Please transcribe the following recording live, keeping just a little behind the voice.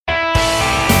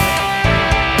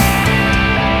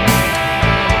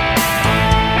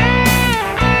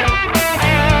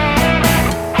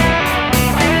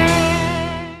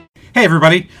Hey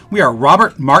everybody, we are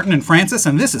Robert, Martin, and Francis,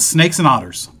 and this is Snakes and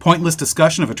Otters, pointless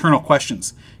discussion of eternal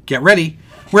questions. Get ready,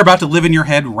 we're about to live in your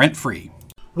head rent-free.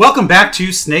 Welcome back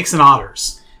to Snakes and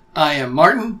Otters. I am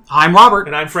Martin. I'm Robert.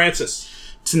 And I'm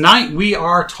Francis. Tonight we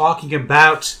are talking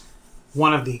about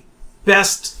one of the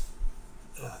best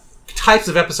types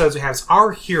of episodes we have. It's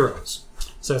Our Heroes.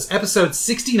 So it's episode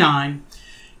 69,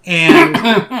 and...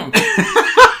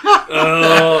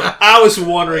 I was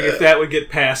wondering if that would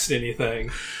get past anything.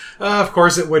 Of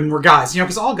course it wouldn't. We're guys. You know,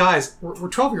 because all guys, we're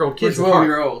 12-year-old kids. We're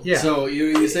 12-year-old. Yeah. So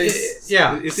you say It's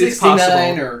 69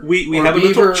 possible. or we or have Beaver,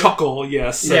 a little chuckle.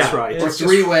 Yes, that's right. Or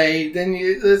three-way, then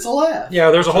it's a laugh.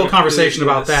 Yeah, there's a whole conversation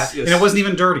about that. Yes. And it wasn't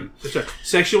even dirty. That's right.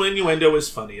 Sexual innuendo is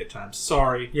funny at times.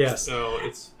 Sorry. Yes. So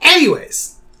it's...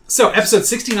 Anyways, so episode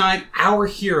 69, Our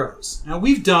Heroes. Now,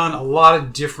 we've done a lot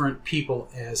of different people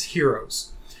as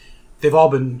heroes. They've all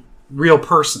been real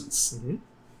persons. Mm-hmm.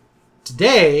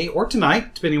 Today, or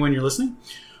tonight, depending on when you're listening,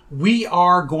 we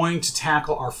are going to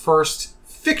tackle our first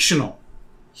fictional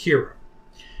hero.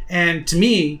 And to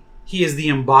me, he is the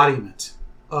embodiment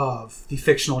of the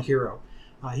fictional hero.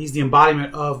 He's the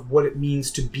embodiment of what it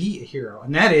means to be a hero.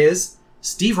 And that is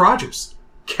Steve Rogers,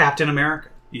 Captain America.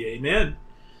 Yeah, amen.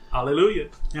 Hallelujah.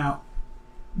 Now,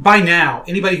 by now,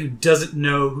 anybody who doesn't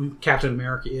know who Captain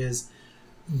America is,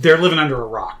 they're living under a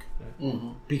rock.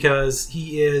 Mm-hmm. Because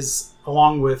he is,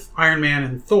 along with Iron Man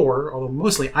and Thor, although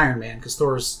mostly Iron Man, because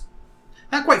Thor's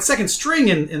not quite second string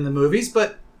in the movies,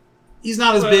 but he's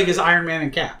not as big as Iron Man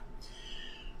and Cap.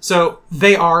 So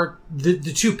they are the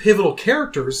two pivotal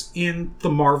characters in the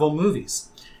Marvel movies.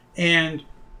 And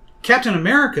Captain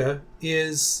America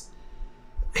has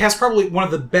probably one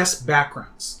of the best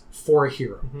backgrounds for a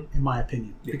hero, in my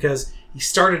opinion. Yeah. Because he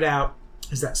started out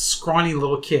as that scrawny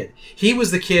little kid. He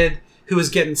was the kid who was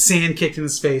getting sand kicked in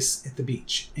his face at the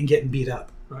beach and getting beat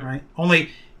up, right?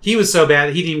 Only he was so bad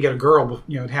that he didn't even get a girl,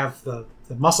 to have the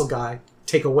muscle guy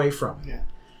take away from him. Yeah.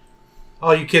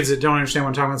 All you kids that don't understand what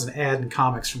I'm talking about, it's an ad in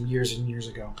comics from years and years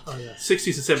ago. Oh, yeah.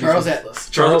 60s and 70s. Charles Atlas.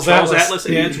 Charles Atlas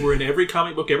ads were in every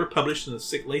comic book ever published in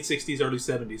the late 60s, early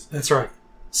 70s. That's right.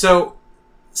 So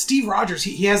Steve Rogers,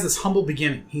 he has this humble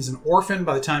beginning. He's an orphan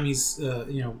by the time he's,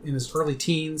 in his early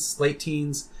teens, late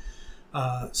teens.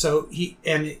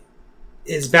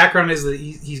 His background is that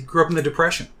he grew up in the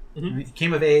Depression. Mm-hmm. Right? He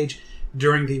came of age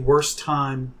during the worst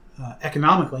time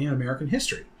economically in American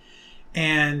history.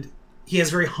 And he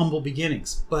has very humble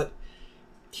beginnings. But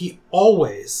he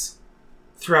always,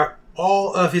 throughout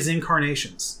all of his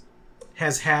incarnations,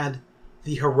 has had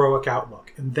the heroic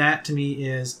outlook. And that, to me,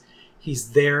 is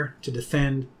he's there to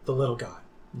defend the little guy.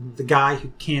 Mm-hmm. The guy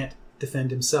who can't defend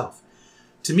himself.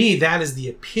 To me, that is the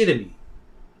epitome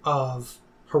of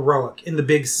heroic in the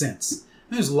big sense.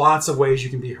 There's lots of ways you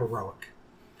can be heroic.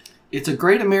 It's a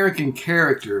great American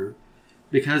character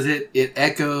because it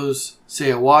echoes,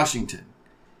 say, a Washington.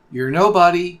 You're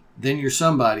nobody, then you're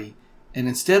somebody. And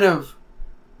instead of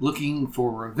looking for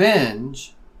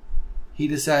revenge, he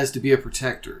decides to be a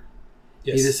protector.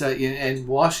 Yes. And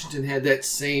Washington had that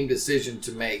same decision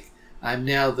to make. I'm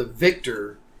now the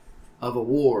victor of a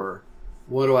war.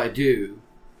 What do I do?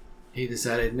 He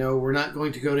decided, no, we're not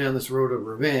going to go down this road of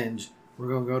revenge. We're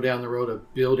going to go down the road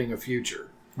of building a future.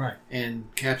 Right.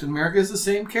 And Captain America is the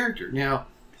same character. Now,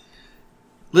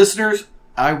 listeners,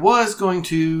 I was going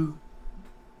to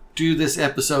do this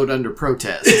episode under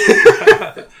protest.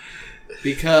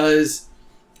 Because,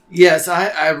 yes,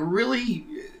 I really,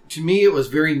 to me, it was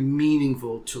very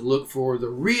meaningful to look for the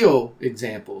real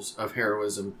examples of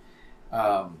heroism,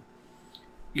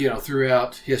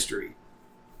 throughout history.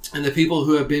 And the people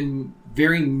who have been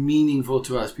very meaningful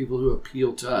to us, people who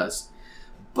appeal to us.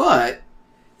 But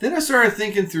then I started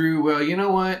thinking through, well, you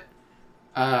know what?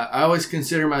 I always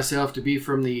consider myself to be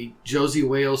from the Josie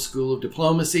Wales School of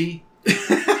Diplomacy.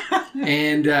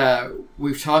 And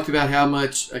we've talked about how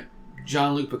much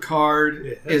Jean-Luc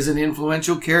Picard is an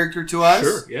influential character to us.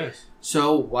 Sure, yes.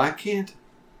 So why can't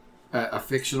a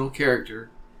fictional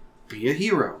character be a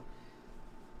hero?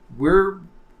 We're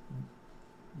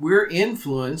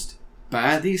influenced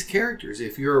by these characters.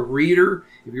 If you're a reader,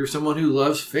 if you're someone who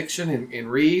loves fiction and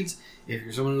reads, if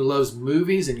you're someone who loves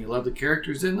movies and you love the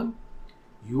characters in them,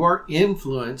 you are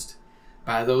influenced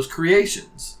by those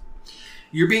creations.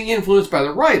 You're being influenced by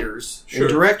the writers and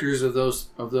directors of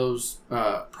those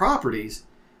properties,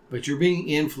 but you're being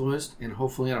influenced, and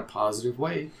hopefully in a positive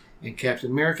way. And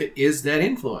Captain America is that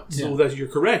influence. Yeah. Well, you're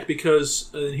correct, because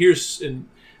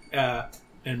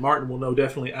and Martin will know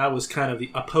definitely I was kind of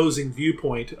the opposing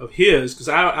viewpoint of his, because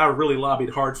I really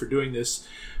lobbied hard for doing this.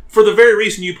 For the very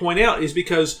reason you point out, is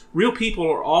because real people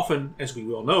are often, as we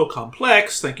well know,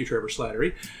 complex. Thank you, Trevor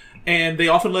Slattery. And they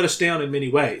often let us down in many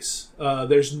ways.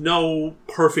 There's no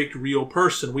perfect real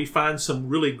person. We find some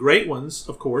really great ones,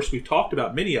 of course. We've talked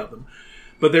about many of them.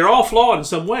 But they're all flawed in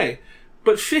some way.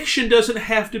 But fiction doesn't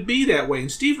have to be that way.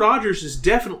 And Steve Rogers is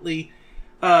definitely,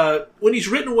 when he's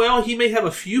written well, he may have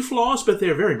a few flaws, but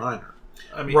they're very minor.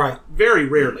 I mean, very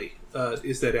rarely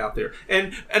is that out there.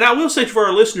 And I will say for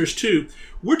our listeners, too,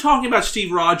 we're talking about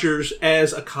Steve Rogers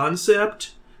as a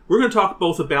concept. We're going to talk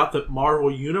both about the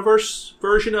Marvel Universe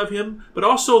version of him, but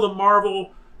also the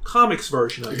Marvel Comics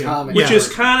version of him, which is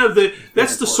kind of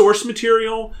that's the source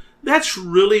material. That's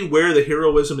really where the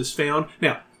heroism is found.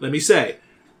 Now, let me say,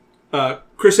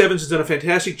 Chris Evans has done a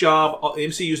fantastic job.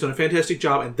 MCU's done a fantastic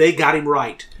job, and they got him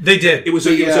right. They did. It was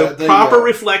a proper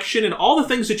reflection, and all the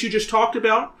things that you just talked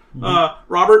about,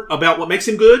 Robert, about what makes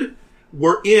him good,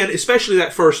 were in, especially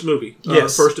that first movie,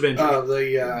 First Avenger.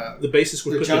 The basis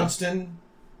was the Johnston.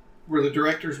 Were the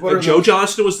directors? Joe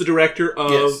Johnston was the director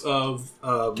of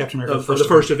Captain America: the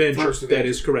First Avenger. That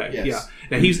is correct. Yes.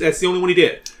 Yeah. Now that's the only one he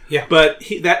did. Yeah. But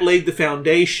that laid the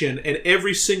foundation, and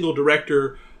every single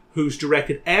director who's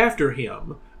directed after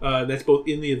him, that's both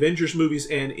in the Avengers movies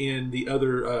and in the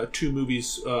other two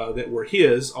movies that were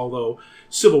his. Although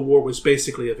Civil War was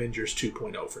basically Avengers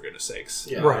 2.0, for goodness sakes.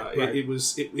 Yeah. Right. It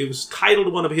was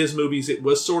titled one of his movies. It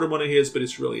was sort of one of his, but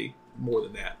it's really more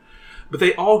than that. But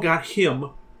they all got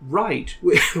him right,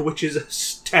 which is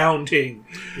astounding.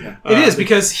 Yeah. It is,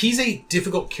 because he's a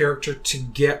difficult character to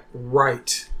get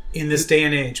right in this day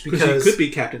and age. Because he could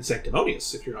be Captain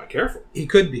Sanctimonious if you're not careful. He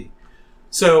could be.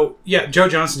 So, Joe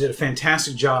Johnston did a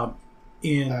fantastic job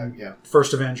in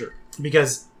First Avenger.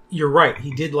 Because you're right, he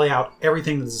did lay out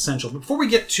everything that is essential. But before we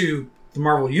get to the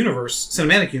Marvel Universe,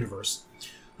 Cinematic Universe,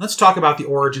 let's talk about the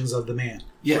origins of the man.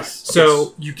 Yes. Right.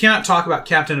 So, you cannot talk about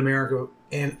Captain America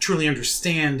and truly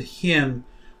understand him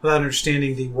without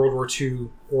understanding the World War II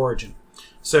origin.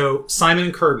 So Simon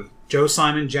and Kirby, Joe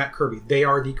Simon, Jack Kirby, they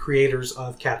are the creators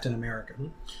of Captain America.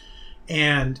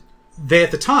 And they, at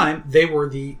the time, they were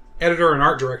the editor and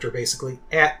art director, basically,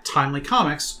 at Timely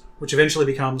Comics, which eventually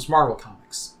becomes Marvel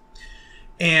Comics.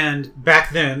 And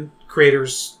back then,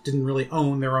 creators didn't really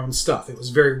own their own stuff. It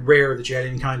was very rare that you had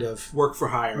any kind of work for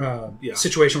hire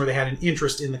situation where they had an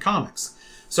interest in the comics.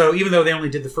 So even though they only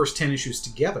did the first 10 issues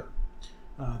together,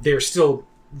 they're still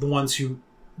the ones who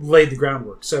laid the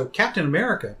groundwork. So Captain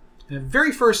America, in the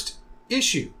very first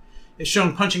issue, is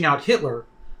shown punching out Hitler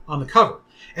on the cover.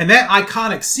 And that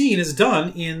iconic scene is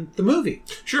done in the movie.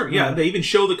 Sure, yeah. They even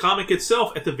show the comic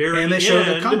itself at the very end. And they show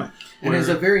the comic. And it's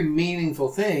a very meaningful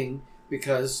thing,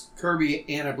 because Kirby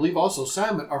and I believe also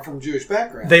Simon are from Jewish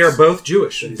backgrounds. They are both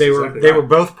Jewish. They were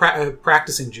both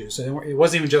practicing Jews. So it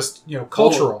wasn't even just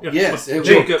congenital. Yes,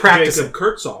 Jacob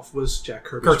Kurtzhoff was Jack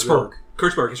Kirby's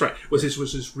Kurtzberg, that's right. Was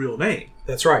his real name.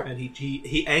 That's right. And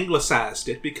he anglicized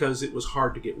it because it was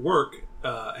hard to get work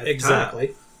at the time.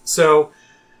 So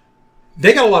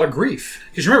they got a lot of grief.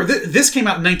 Because remember, this came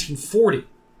out in 1940.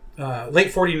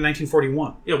 Late 40 to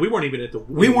 1941. Yeah, we weren't even at the war.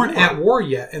 We weren't at war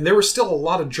yet, and there were still a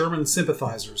lot of German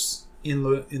sympathizers in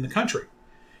the country.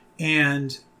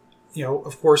 And,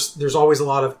 of course, there's always a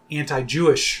lot of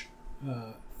anti-Jewish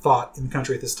thought in the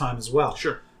country at this time as well.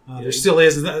 Sure. There still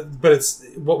is, but it's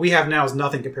what we have now is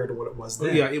nothing compared to what it was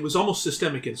then. Yeah, it was almost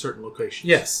systemic in certain locations.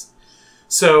 Yes.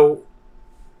 So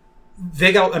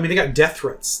they got death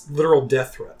threats, literal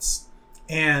death threats.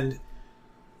 And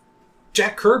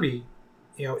Jack Kirby,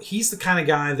 he's the kind of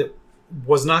guy that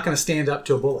was not going to stand up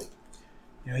to a bully.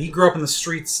 He grew up in the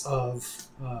streets of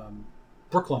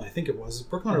Brooklyn, I think it was.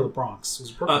 Brooklyn or the Bronx? It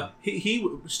was Brooklyn.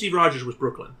 Steve Rogers was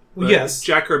Brooklyn. Well, yes.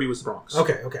 Jack Kirby was the Bronx.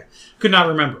 Okay. Could not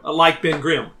remember. Like Ben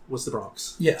Grimm was the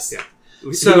Bronx. Yes. Yeah. Who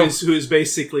is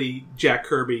basically Jack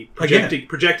Kirby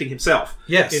projecting himself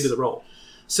into the role.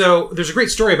 So there's a great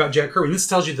story about Jack Kirby. And this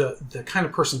tells you the kind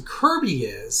of person Kirby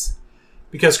is,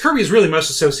 because Kirby is really most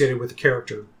associated with the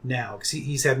character now, because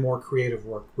he's had more creative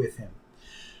work with him.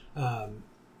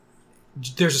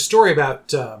 There's a story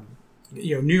about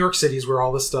New York City is where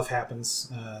all this stuff happens.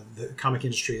 The comic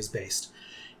industry is based.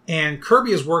 And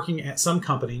Kirby is working at some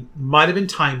company, might have been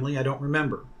Timely, I don't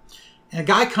remember. And a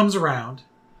guy comes around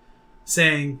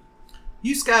saying,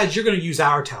 "You guys, you're going to use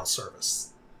our towel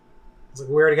service." I was like,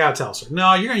 "We already got a towel service."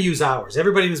 "No, you're going to use ours.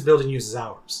 Everybody in this building uses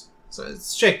ours." So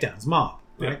it's shakedowns, mob,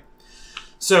 right? Yeah.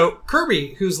 So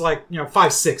Kirby, who's like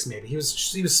 5'6" maybe, he was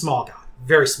a small guy,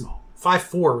 very small.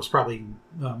 5'4" was probably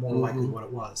more likely what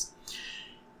it was.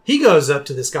 He goes up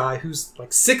to this guy who's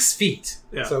like 6 feet,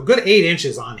 so a good 8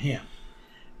 inches on him,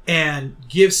 and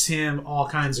gives him all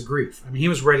kinds of grief. I mean, he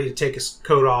was ready to take his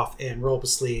coat off and roll up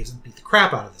his sleeves and beat the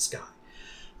crap out of this guy.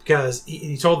 because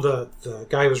he told the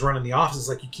guy who was running the office,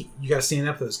 like, you got to stand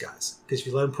up to those guys, because if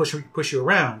you let them push you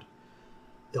around,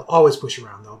 they'll always push you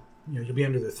around. You'll be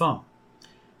under their thumb.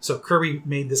 So Kirby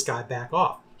made this guy back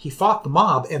off. He fought the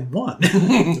mob and won.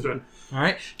 That's right. All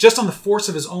right, just on the force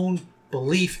of his own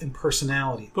belief and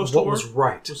personality, of what was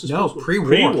right. No, pre-war.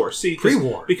 Pre-war. See,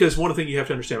 pre-war. Because one thing you have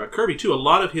to understand about Kirby too, a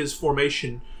lot of his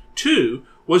formation too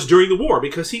was during the war,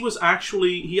 because he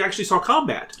actually saw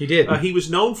combat. He did. He was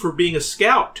known for being a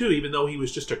scout too, even though he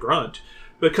was just a grunt.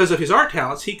 Because of his art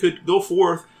talents, he could go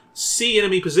forth, see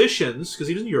enemy positions, because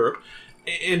he was in Europe,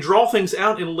 and draw things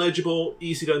out in a legible,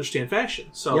 easy to understand fashion.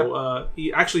 So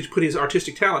he actually put his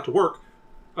artistic talent to work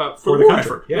for the war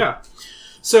effort. Yeah.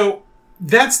 So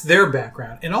that's their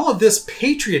background, and all of this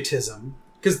patriotism,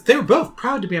 because they were both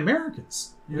proud to be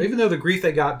Americans. Even though the grief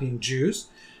they got being Jews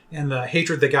and the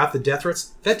hatred they got, the death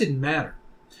threats, that didn't matter.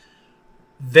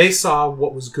 They saw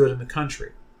what was good in the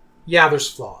country. Yeah, there's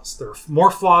flaws. There are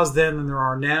more flaws then than there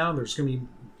are now. There's going to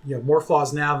be more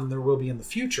flaws now than there will be in the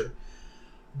future.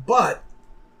 But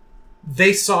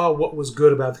they saw what was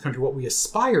good about the country, what we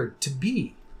aspired to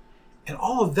be. And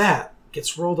all of that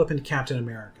gets rolled up into Captain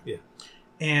America. Yeah.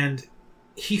 And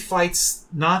he fights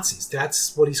Nazis.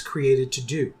 That's what he's created to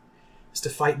do, is to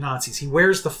fight Nazis. He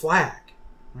wears the flag.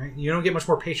 Right? You don't get much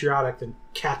more patriotic than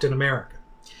Captain America.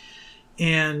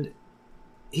 And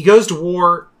he goes to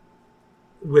war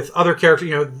with other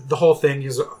characters. The whole thing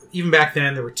is, even back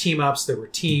then, there were team-ups, there were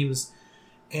teams,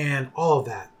 and all of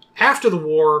that. After the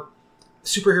war,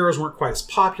 superheroes weren't quite as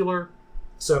popular,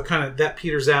 so kind of that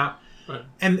peters out. Right.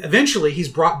 And eventually, he's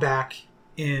brought back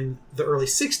in the early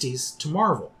 60s to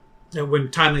Marvel, when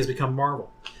Timely has become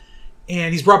Marvel.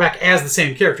 And he's brought back as the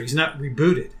same character. He's not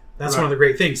rebooted. That's one of the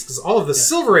great things, because all of the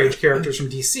Silver Age characters from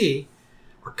DC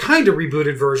are kind of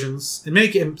rebooted versions. In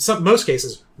most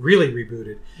cases, really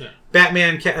rebooted. Yeah.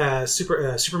 Batman,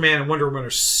 Superman, and Wonder Woman are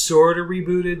sort of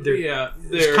rebooted.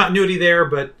 There's continuity there,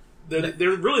 but they're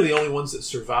really the only ones that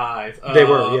survive. They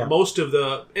were, yeah. Most of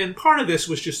and part of this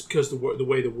was just because the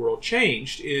way the world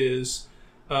changed is.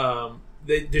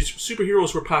 The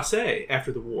superheroes were passé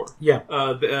after the war. Yeah.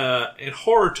 And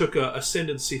horror took a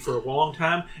ascendancy for a long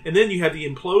time. And then you had the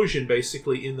implosion,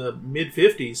 basically, in the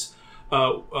mid-50s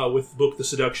with the book The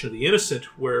Seduction of the Innocent,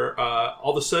 where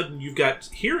all of a sudden you've got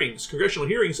congressional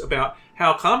hearings about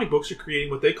how comic books are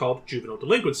creating what they call juvenile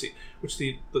delinquency, which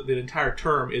the entire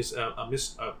term is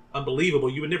unbelievable.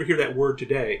 You would never hear that word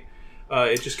today.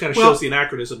 It just kind of shows the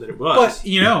anachronism that it was. But,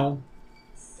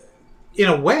 in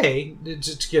a way,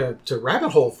 to get to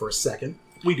rabbit hole for a second,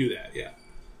 we do that, yeah.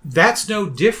 That's no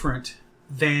different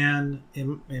than,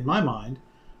 in my mind,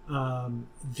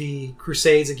 the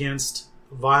crusades against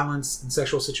violence and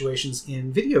sexual situations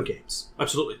in video games.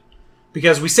 Absolutely.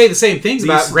 Because we say the same things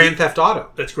about Grand Theft Auto.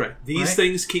 That's correct. These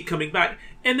things keep coming back.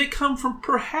 And they come from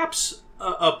perhaps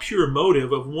a pure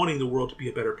motive of wanting the world to be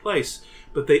a better place,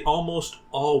 but they almost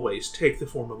always take the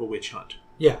form of a witch hunt.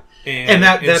 Yeah, and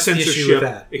that's the issue with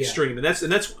that. Extreme, and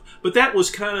that's. But that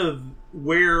was kind of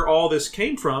where all this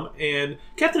came from. And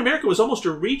Captain America was almost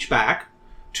a reach back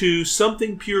to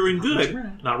something pure and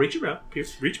good. Not reach around,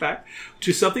 reach back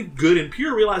to something good and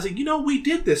pure. Realizing, we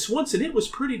did this once, and it was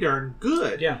pretty darn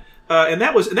good. Yeah, and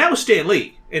that was Stan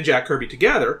Lee and Jack Kirby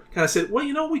together. Kind of said,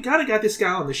 well, we got this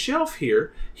guy on the shelf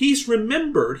here. He's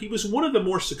remembered. He was one of the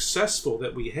more successful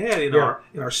that we had in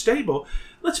our stable.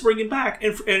 Let's bring him back.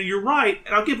 And you're right,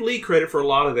 and I'll give Lee credit for a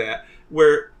lot of that,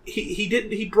 where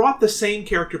he brought the same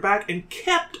character back and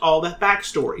kept all that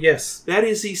backstory. Yes. That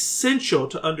is essential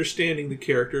to understanding the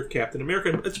character of Captain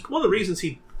America. It's one of the reasons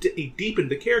he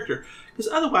deepened the character, because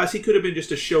otherwise he could have been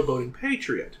just a showboating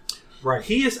patriot. Right.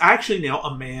 He is actually now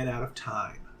a man out of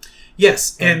time.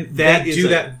 Yes, and that is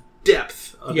that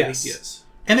depth of yes. it he gets.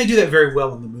 And they do that very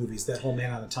well in the movies, that whole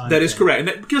man out of time. That is correct.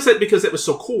 And because that was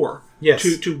so core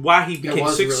to why he became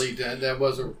that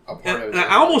was a part of it. And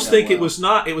I almost think it was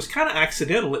kind of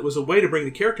accidental. It was a way to bring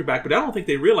the character back, but I don't think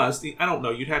they realized, I don't know,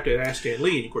 you'd have to ask Stan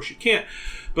Lee, and of course you can't,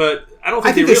 but I don't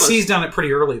think they seized on it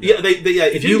pretty early, though. Yeah,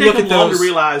 if you look at long to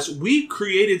realize we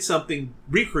recreated something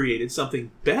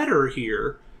better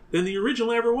here than the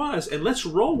original ever was, and let's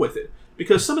roll with it.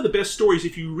 Because some of the best stories,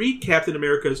 if you read Captain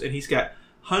America's, and he's got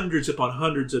hundreds upon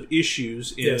hundreds of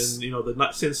issues in since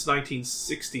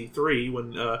 1963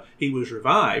 when he was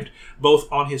revived,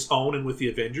 both on his own and with the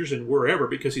Avengers and wherever,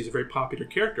 because he's a very popular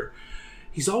character.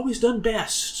 He's always done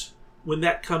best when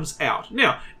that comes out.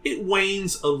 Now, it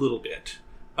wanes a little bit.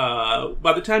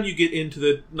 By the time you get into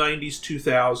the 90s,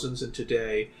 2000s, and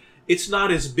today, it's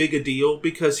not as big a deal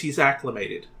because he's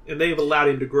acclimated. And they've allowed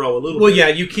him to grow a little bit. Well, yeah,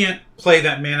 you can't play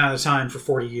that man out of time for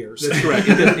 40 years. That's correct.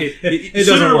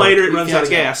 Sooner or later, it runs out of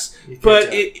gas.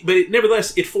 But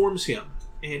nevertheless, it forms him.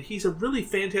 And he's a really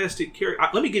fantastic character.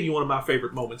 Let me give you one of my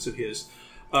favorite moments of his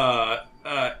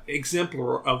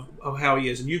exemplar of how he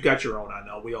is. And you've got your own, I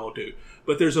know. We all do.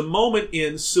 But there's a moment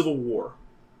in Civil War.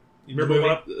 You remember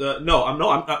one?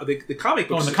 The comic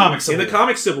book. Oh, in the comic Civil War. In the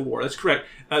comic Civil War, that's correct.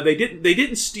 They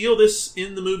didn't steal this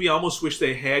in the movie. I almost wish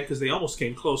they had because they almost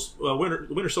came close.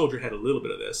 Winter Soldier had a little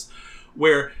bit of this,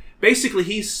 where basically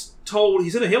he's told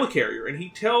he's in a helicarrier and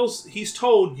he's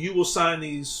told you will sign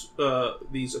these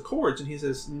accords, and he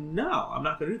says no, I'm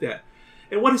not going to do that.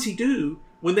 And what does he do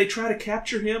when they try to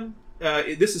capture him?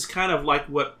 This is kind of like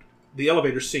what the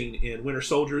elevator scene in Winter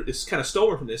Soldier is kind of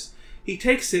stolen from this. He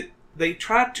takes it. They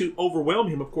try to overwhelm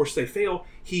him. Of course, they fail.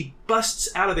 He busts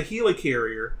out of the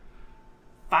helicarrier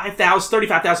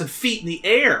 35,000 feet in the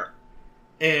air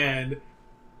and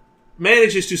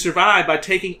manages to survive by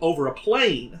taking over a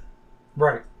plane.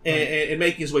 Right. And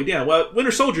making his way down. Well, Winter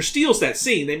Soldier steals that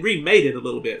scene. They remade it a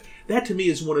little bit. That, to me,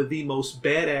 is one of the most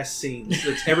badass scenes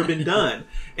that's ever been done.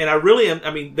 And I really am...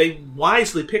 I mean, they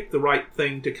wisely picked the right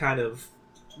thing to kind of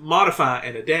modify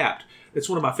and adapt. It's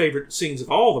one of my favorite scenes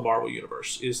of all the Marvel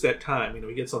Universe, is that time.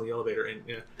 He gets on the elevator and...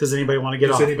 Does anybody want to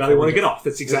get off? Does anybody want to get off?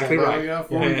 That's exactly right.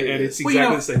 And it's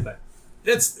exactly the same thing.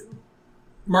 That's...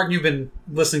 Martin, you've been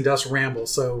listening to us ramble,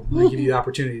 so I'm going to give you the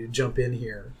opportunity to jump in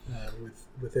here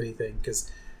with anything, because,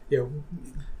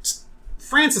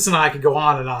 Francis and I could go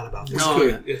on and on about this.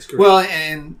 It's great. Well,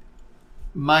 and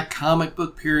my comic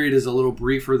book period is a little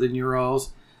briefer than your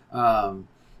all's,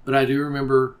 but I do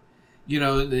remember,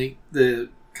 the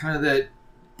kind of that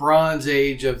Bronze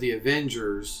Age of the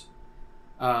Avengers.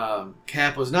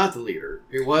 Cap was not the leader;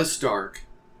 it was Stark,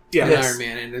 and Iron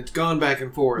Man, and it's gone back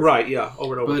and forth, right? Yeah,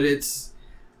 over and over. But it's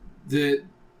the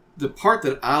part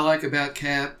that I like about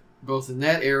Cap, both in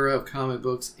that era of comic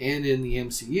books and in the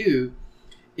MCU,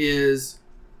 is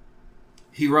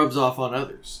he rubs off on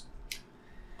others.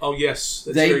 Oh, yes.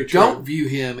 That's they very true. don't view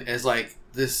him as like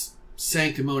this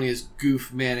sanctimonious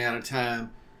goof man out of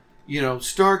time.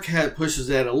 Stark pushes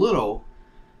that a little.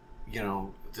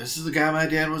 This is the guy my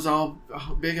dad was all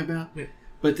big about. Yeah.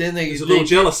 But then there's a little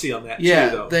jealousy on that too,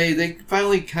 though. They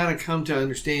finally kind of come to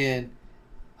understand,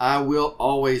 I will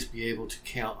always be able to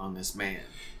count on this man.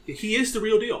 He is the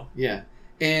real deal. Yeah.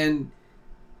 And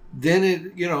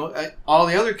then, all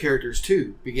the other characters,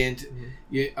 too, began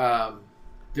to...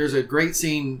 there's a great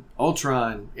scene,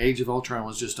 Age of Ultron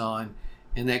was just on,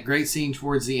 and that great scene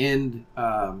towards the end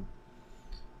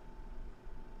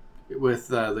with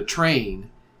the train,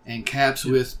 and Cap's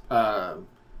with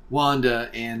Wanda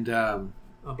and...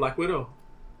 Black Widow.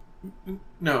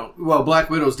 No, well, Black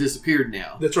Widow's disappeared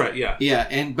now. That's right, yeah.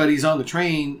 Yeah, but he's on the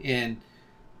train, and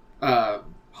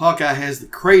Hawkeye has the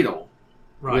cradle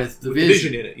with the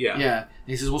Vision in it, yeah. Yeah, and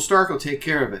he says, well, Stark will take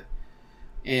care of it.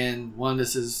 And Wanda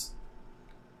says,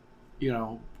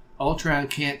 Ultron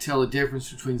can't tell the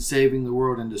difference between saving the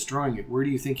world and destroying it. Where do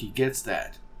you think he gets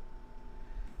that?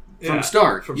 From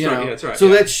Stark. From Stark, yeah, that's right. So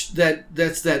that's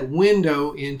that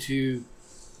window into,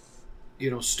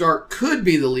 Stark could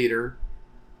be the leader,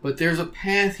 but there's a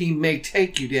path he may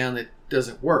take you down that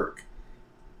doesn't work.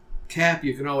 Cap,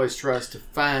 you can always trust to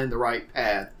find the right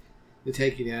path to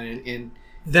take you down. And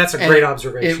that's a great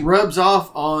observation. It rubs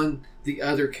off on the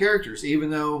other characters,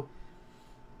 even though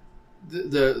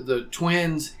the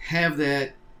twins have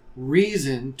that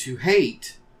reason to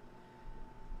hate.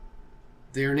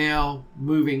 They're now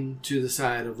moving to the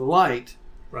side of the light.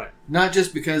 Right. Not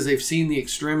just because they've seen the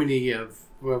extremity of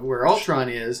where Ultron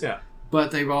is,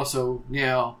 but they've also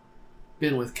now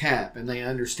been with Cap, and they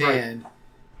understand,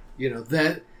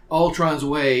 that Ultron's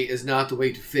way is not the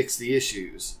way to fix the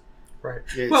issues. Right.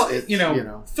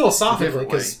 Philosophically,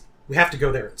 because we have to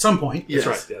go there at some point. Yes.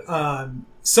 That's right. Yes.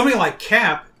 Somebody like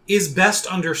Cap is best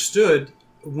understood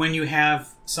when you have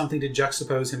something to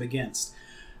juxtapose him against.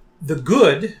 The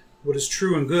good, what is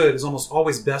true and good, is almost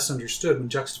always best understood when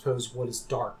juxtaposed what is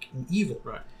dark and evil.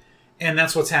 Right. And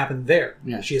that's what's happened there.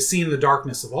 Yeah. She has seen the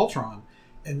darkness of Ultron,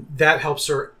 and that helps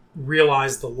her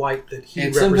realize the light that he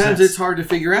represents. And sometimes it's hard to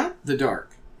figure out the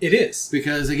dark. It is.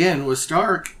 Because, again, with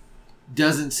Stark,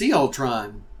 doesn't see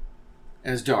Ultron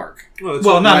as dark.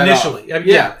 Well, not initially. Right.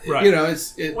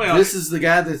 This is the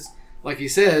guy that's, like he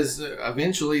says,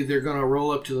 eventually they're going to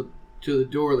roll up to the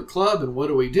door of the club, and what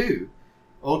do?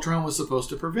 Ultron was supposed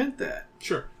to prevent that.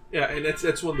 Sure. Yeah, and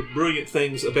that's one of the brilliant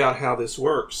things about how this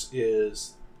works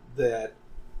is that,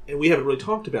 and we haven't really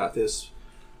talked about this,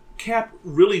 Cap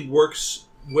really works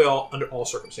well under all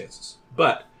circumstances.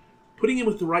 But putting him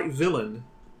with the right villain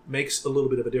makes a little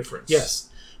bit of a difference. Yes.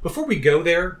 Before we go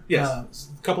there, Yes.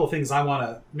 A couple of things I want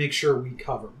to make sure we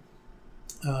cover.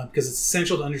 Because it's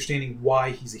essential to understanding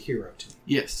why he's a hero to me.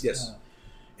 Yes. Yes.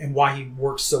 And why he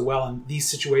works so well in these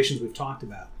situations we've talked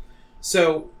about.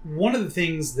 So one of the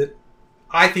things that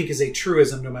I think is a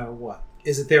truism no matter what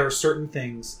is that there are certain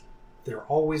things that are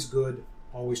always good,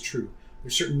 always true.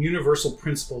 There's certain universal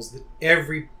principles that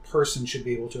every person should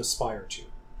be able to aspire to.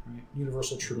 Right?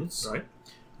 Universal truths. Right.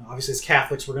 Now, obviously, as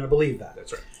Catholics, we're going to believe that.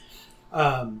 That's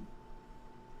right.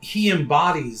 He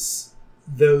embodies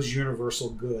those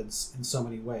universal goods in so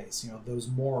many ways. Those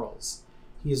morals.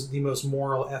 He is the most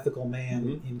moral, ethical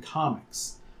man in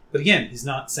comics. But again, he's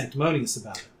not sanctimonious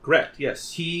about it. Correct,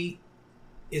 yes. He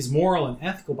is moral and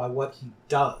ethical by what he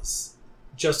does,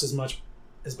 just as much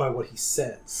as by what he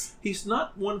says. He's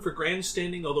not one for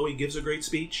grandstanding, although he gives a great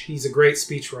speech. He's a great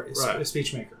speech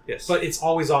maker. Yes. But it's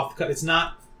always off the cut. It's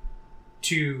not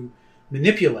to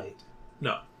manipulate.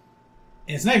 No.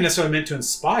 And it's not even necessarily meant to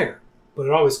inspire, but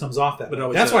it always comes off that way.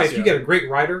 Always That's does, why if you get a great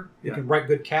writer who can write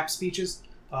good cap speeches,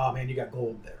 oh man, you got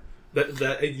gold there.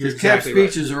 You're His cap exactly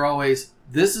speeches are always,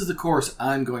 this is the course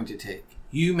I'm going to take.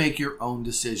 You make your own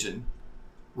decision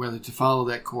whether to follow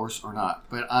that course or not.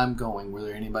 But I'm going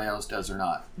whether anybody else does or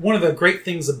not. One of the great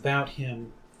things about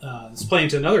him is playing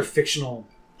to another fictional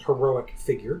heroic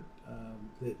figure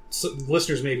that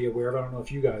listeners may be aware of. I don't know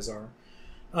if you guys are.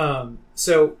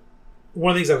 So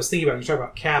one of the things I was thinking about, you talk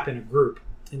about Cap in a group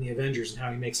in the Avengers and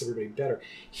how he makes everybody better.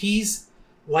 He's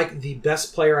like the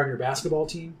best player on your basketball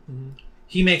team. Mm-hmm.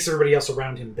 He makes everybody else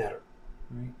around him better.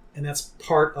 Right? And that's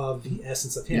part of the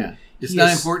essence of him. Yeah. It's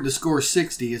not important to score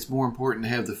 60. It's more important to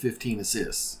have the 15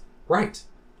 assists. Right.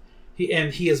 He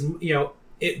is,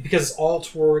 because it's all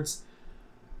towards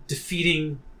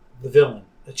defeating the villain,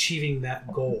 achieving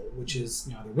that goal, which is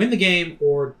either win the game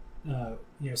or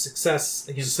success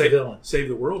against the villain. Save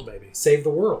the world, baby. Save the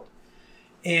world.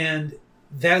 And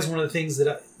that is one of the things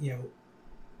that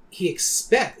he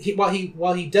expects.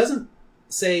 While he doesn't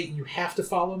say you have to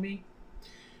follow me,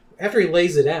 after he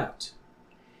lays it out,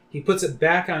 he puts it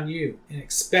back on you and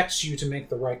expects you to make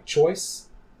the right choice.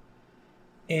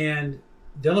 And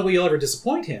the only way you'll ever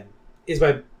disappoint him is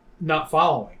by not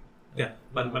following. Yeah,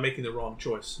 by making the wrong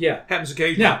choice. Yeah. Happens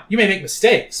occasionally. Now, you may make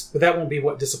mistakes, but that won't be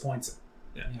what disappoints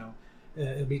him. Yeah.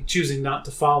 It'll be choosing not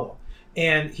to follow.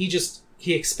 And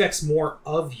he expects more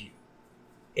of you.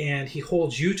 And he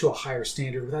holds you to a higher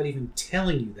standard without even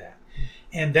telling you that.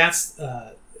 And that's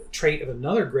a trait of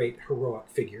another great heroic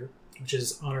figure, which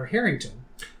is Honor Harrington.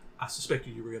 I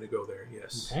suspected you were going to go there,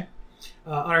 yes. Okay.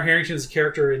 Honor Harrington is a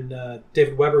character in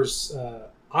David Weber's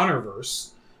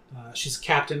Honorverse. She's a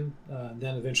captain,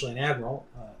 then eventually an admiral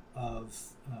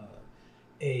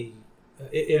in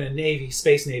a navy,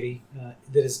 space navy,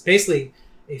 that is basically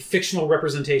a fictional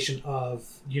representation of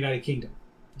the United Kingdom.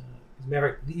 As a matter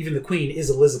of fact, even the Queen is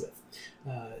Elizabeth.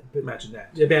 Imagine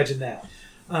that. Imagine that.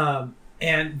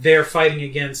 And they're fighting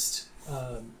against...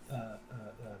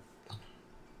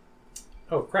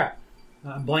 oh, crap.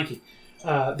 I'm blanking.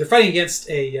 They're fighting against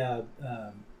the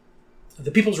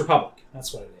People's Republic.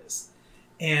 That's what it is.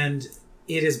 And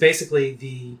it is basically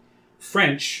the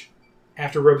French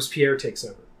after Robespierre takes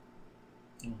over.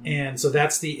 Mm-hmm. And so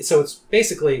it's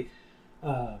basically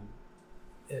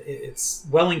it's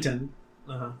Wellington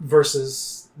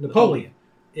versus Napoleon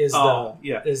is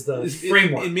the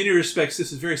framework. In many respects,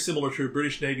 this is very similar to a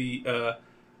British Navy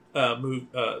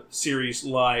series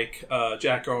like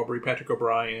Jack Aubrey, Patrick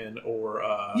O'Brien, or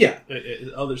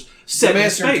others.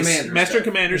 Master and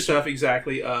Commander stuff,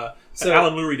 exactly. Alan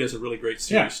Lurie does a really great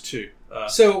series too.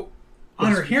 So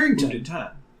Honor Harrington, moved in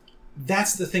time.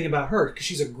 That's the thing about her, because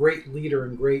she's a great leader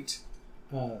and great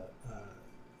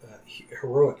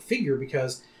heroic figure,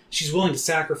 because she's willing to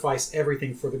sacrifice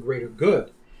everything for the greater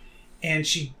good, and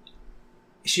she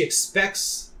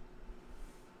expects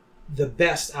the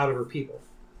best out of her people.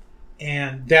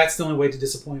 And that's the only way to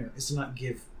disappoint her, is to not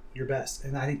give your best.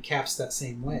 And I think Cap's that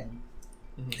same way.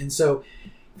 Mm-hmm. And so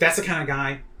that's the kind of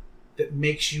guy that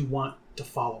makes you want to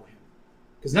follow him.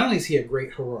 Because not only is he a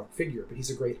great heroic figure, but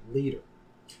he's a great leader.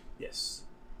 Yes.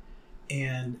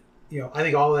 And I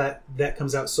think all that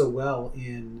comes out so well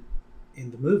in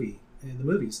the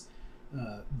movies,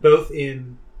 both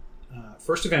in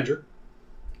First Avenger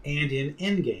and in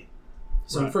Endgame.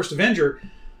 So in First Avenger,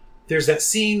 there's that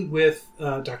scene with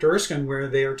Dr. Erskine where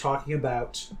they are talking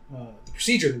about the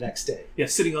procedure the next day. Yeah,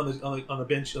 sitting on the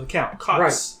bench, on the couch, cots.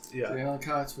 Right. Yeah. Sitting on the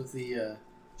cots with the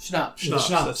Schnapps. The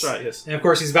schnapps. That's right, yes. And of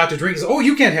course, he's about to drink. He says, "Oh,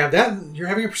 you can't have that. You're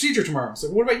having a procedure tomorrow."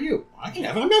 So, what about you? I can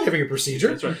have it. I'm not having a procedure.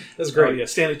 That's right. That's great. Oh, yeah,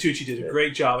 Stanley Tucci did a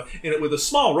great job in it with a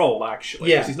small role,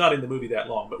 actually. Yeah. Because he's not in the movie that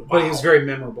long, but wow. But he was very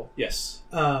memorable. Yes.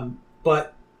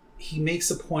 But he makes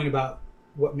a point about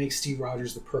what makes Steve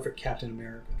Rogers the perfect Captain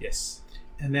America. Yes.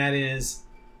 And that is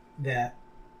that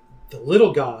the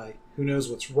little guy who knows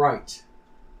what's right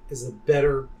is a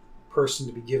better person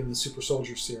to be given the super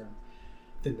soldier serum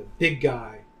than the big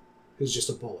guy who's just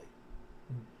a bully.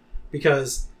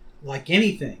 Because, like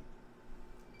anything,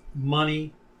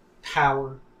 money,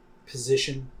 power,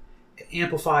 position, it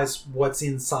amplifies what's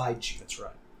inside you. That's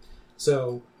right.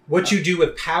 So what you do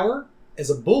with power as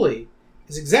a bully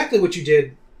is exactly what you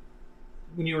did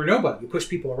when you were nobody. You push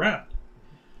people around.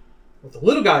 What the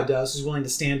little guy does is willing to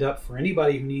stand up for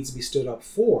anybody who needs to be stood up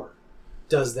for,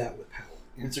 does that with power.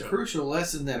 And it's a crucial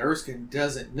lesson that Erskine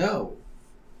doesn't know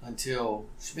until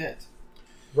Schmidt.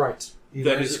 Right. He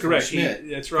That learns is it from correct. Schmidt,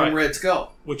 That's right. from Red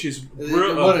Skull. Which is...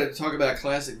 Want to talk about a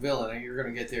classic villain. You're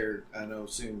going to get there, I know,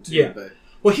 soon, too. Yeah. But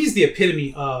Well, he's the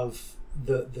epitome of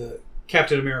the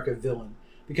Captain America villain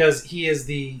because he is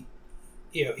the,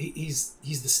 he's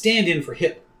the stand-in for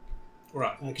Hitler.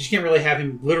 Right. Because you can't really have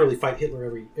him literally fight Hitler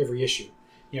every issue.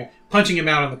 Punching him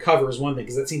out on the cover is one thing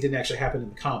because that scene didn't actually happen in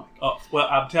the comic. Oh, well,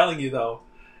 I'm telling you, though,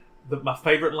 my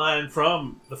favorite line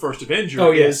from the first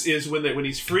Avenger is when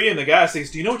he's free and the guy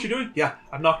says, "Do you know what you're doing?" "Yeah,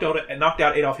 I've knocked out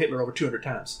Adolf Hitler over 200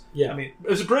 times." Yeah. I mean, it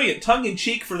was brilliant.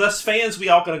 Tongue-in-cheek for us fans, we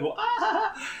all going to go,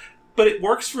 ah! But it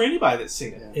works for anybody that's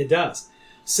seen it. It does.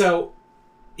 So,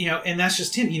 and that's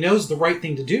just him. He knows the right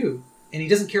thing to do, and he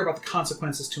doesn't care about the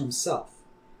consequences to himself.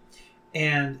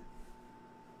 And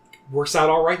works out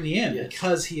all right in the end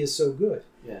because he is so good.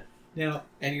 Yeah. Now,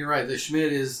 and you're right. The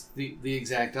Schmidt is the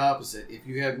exact opposite. If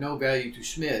you have no value to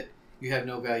Schmidt, you have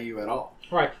no value at all.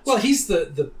 Right. Well, he's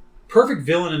the perfect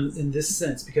villain in this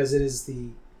sense because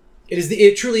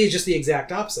it truly is just the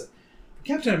exact opposite. For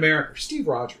Captain America, Steve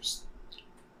Rogers,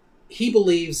 he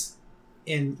believes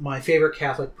in my favorite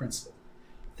Catholic principle,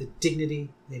 the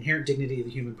inherent dignity of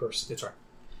the human person. That's right.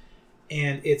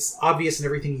 And it's obvious in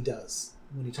everything he does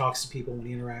when he talks to people, when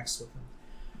he interacts with them.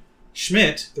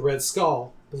 Schmidt, the Red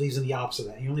Skull, believes in the opposite of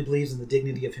that. He only believes in the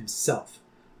dignity of himself.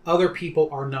 Other people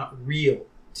are not real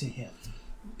to him.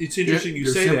 It's interesting you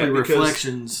They're say simply that because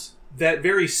reflections. That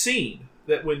very scene,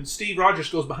 that when Steve Rogers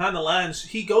goes behind the lines,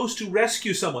 he goes to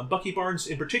rescue someone, Bucky Barnes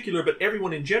in particular, but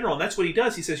everyone in general, and that's what he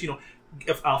does. He says,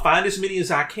 if I'll find as many as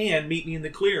I can, meet me in the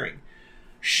clearing.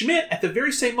 Schmidt, at the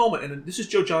very same moment, and this is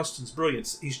Joe Johnston's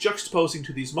brilliance, he's juxtaposing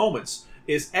to these moments,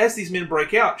 is as these men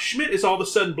break out, Schmidt is all of a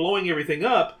sudden blowing everything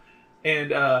up, and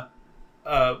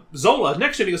Zola,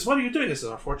 next to him, he goes, "What are you doing?" He says,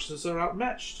 "Our fortunes are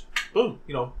outmatched." Boom.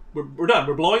 We're done.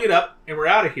 We're blowing it up, and we're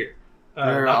out of here.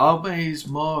 There are always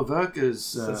more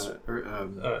workers.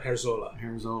 Herr Zola.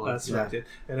 That's right.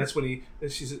 And that's when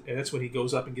he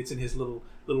goes up and gets in his little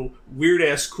weird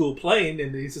ass cool plane,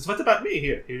 and he says, "What about me?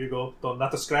 Here you go.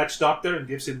 Not the scratch doctor," and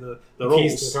gives him the rolls.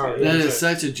 Keys to the car. That is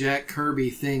such a Jack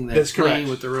Kirby thing. That's playing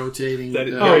with the rotating.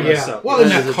 Oh yeah. Well, in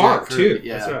that car too.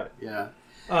 Yeah. That's right.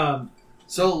 Yeah.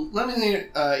 So let me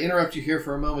interrupt you here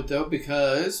for a moment, though,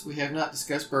 because we have not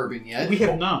discussed bourbon yet. We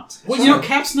have not. Well,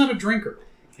 Cap's not a drinker.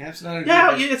 Cap's not a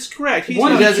Yeah, drinker. it's correct. It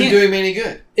doesn't do him any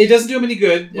good. It doesn't do him any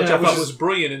good. Which I thought was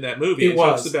brilliant in that movie. It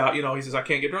was. Talks about, he says, "I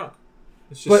can't get drunk."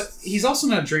 It's just, but he's also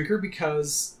not a drinker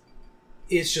because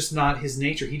it's just not his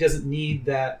nature. He doesn't need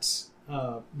that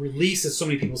release as so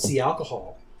many people see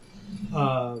alcohol.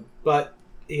 But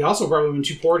he also probably been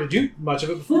too poor to do much of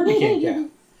it before he became Cap.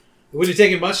 It wouldn't have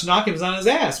taken much to knock him on his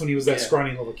ass when he was that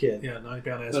scrawny little kid. Yeah,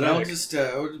 90-pound ass. But I'll just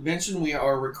mention we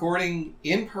are recording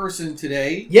in person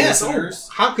today. Yes,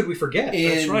 how could we forget?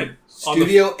 That's right.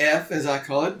 Studio F, as I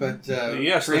call it, but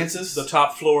yes, Francis, the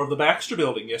top floor of the Baxter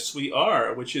Building. Yes, we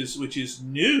are, which is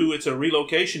new. It's a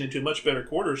relocation into much better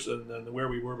quarters than where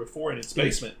we were before in its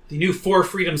basement. The new Four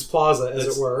Freedoms Plaza,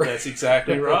 as it were. That's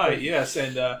exactly right. Yes,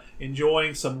 and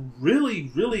enjoying some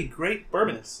really, really great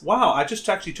bourbon. Yes. Wow, I just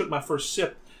actually took my first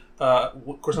sip.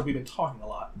 Of course, we've been talking a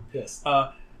lot. Yes.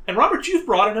 And Robert, you've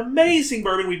brought an amazing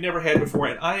bourbon we've never had before,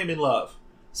 and I am in love.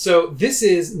 So this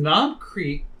is Knob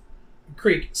Creek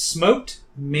Smoked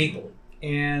Maple,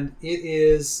 and it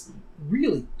is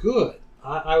really good.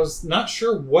 I was not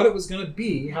sure what it was going to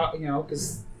be,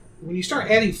 because when you start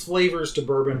adding flavors to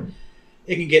bourbon,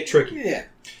 it can get tricky. Yeah.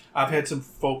 I've had some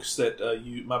folks that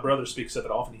my brother speaks of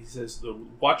it often. He says the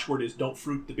watchword is "Don't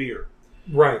fruit the beer."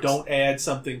 Right. Don't add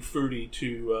something fruity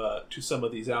to some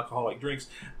of these alcoholic drinks.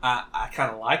 I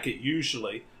kind of like it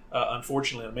usually.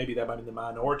 Unfortunately, maybe that might be the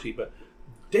minority, but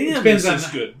damn, depends this is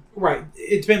on- good. Right.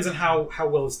 It depends on how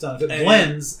well it's done. If it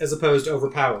blends as opposed to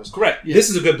overpowers. Correct. Yeah. This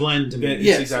is a good blend to me. Yeah. It's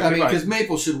Yes, exactly I mean, right. because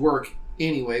maple should work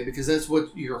anyway, because that's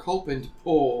what you're hoping to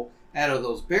pull out of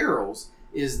those barrels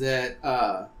is that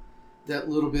that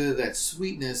little bit of that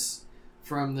sweetness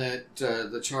from that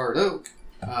the charred oak.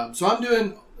 So I'm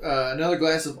doing another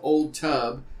glass of Old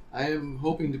Tub. I am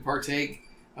hoping to partake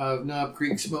of Knob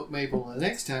Creek smoked maple the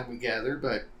next time we gather,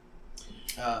 but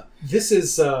This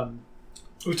is...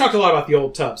 we've talked a lot about the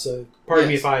Old Tub, so pardon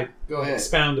me Yes. if I go ahead.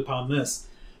 expound upon this.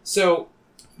 So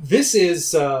this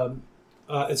is...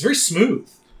 it's very smooth.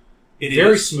 It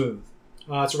Very is. smooth.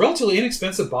 It's a relatively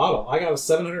inexpensive bottle. I got a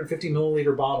 750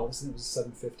 milliliter bottle. I think it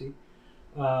was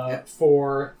 $750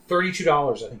 for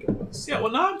 $32. I think it was. Yeah,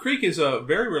 well, Knob Creek is a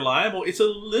very reliable. It's a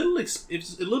little it's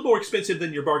a little more expensive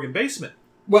than your bargain basement.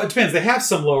 Well, it depends. They have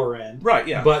some lower end, Right,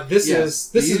 yeah. but this Yeah, is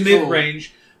the mid usual-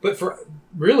 range. But for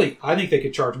really, I think they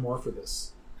could charge more for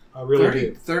this. I really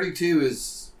do. 32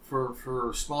 is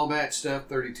for small batch stuff.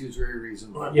 32 is very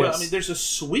reasonable. Well, Yes. I mean, there's a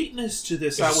sweetness to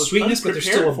this. There's I was sweetness, but there's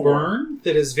still a unprepared for. burn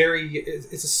that is very.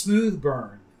 It's a smooth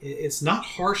burn. It's not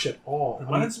harsh at all.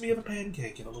 Reminds me of a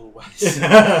pancake in a little way,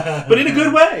 but but in a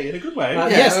good way. In a good way. Uh,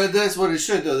 Yeah, yes. that's what it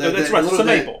should though. No, that's right, it's little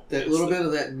the maple. That It's little the- bit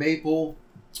of that maple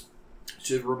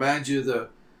should remind you of the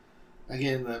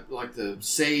like the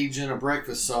sage in a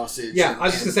breakfast sausage. Yeah, I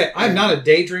was just gonna say I'm not a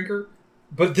day drinker,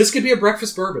 but this could be a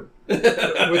breakfast bourbon with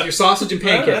your sausage and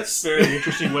Yeah, pancakes. that's a very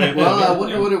interesting way. Of Well, I doing it.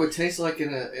 wonder what it would taste like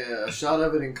in a shot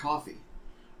of it in coffee.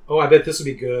 Oh, I bet this would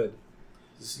be good.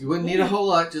 You wouldn't need a whole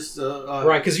lot, just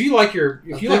Right, because if you like your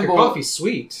thimble- coffee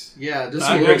sweet, Yeah, just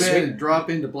I a agree. little bit, Sweetener. and drop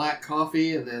into black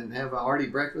coffee, and then have a hearty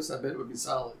breakfast. I bet it would be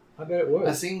solid. I bet it would.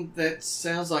 I think that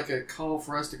sounds like a call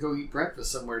for us to go eat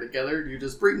breakfast somewhere together. You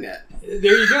just bring that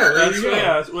There you go. There That's, you go.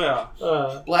 yeah,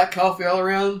 well, black coffee all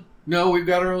around. No, we've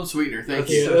got our own sweetener. Thank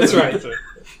Yeah, you. that's right.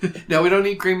 No, we don't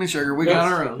need cream and sugar. We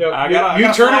got our own. No, I you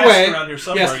got turn flasks away. around here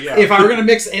somewhere. Yes, Yeah. if I were going to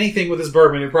mix anything with this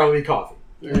bourbon, it'd probably be coffee.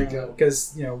 There you go.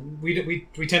 Because we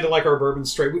tend to like our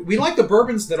bourbons straight. We like the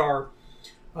bourbons that are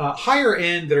higher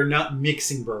end that are not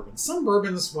mixing bourbons. Some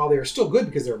bourbons, while they are still good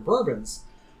because they're bourbons,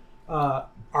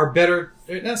 are better.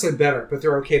 Not necessarily better, but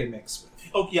they're okay to mix with.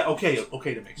 Oh yeah, okay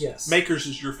to mix. Yes. Makers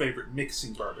is your favorite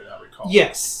mixing bourbon, I recall.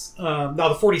 Yes. Now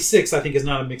the 46, I think, is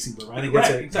not a mixing bourbon. I think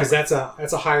Right, because that's a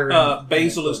higher end.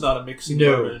 Basil is not a mixing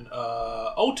No. bourbon.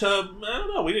 Old Tub, I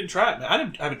don't know. We didn't try it. I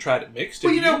haven't tried it mixed.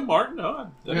 Well, Did you know- Martin? No, I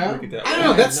didn't No. drink it that I way. don't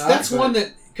know. That's not, that's but- one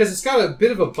that because it's got a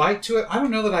bit of a bite to it. I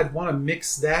don't know that I'd want to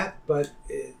mix that, but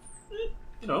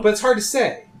it's hard to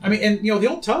say. I mean, and the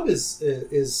Old Tub is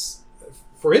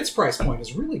for its price point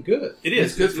is really good. it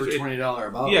It's is good for It- $20 a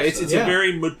bottle. Yeah, it's so. a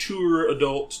very mature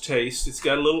adult taste. It's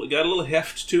got a little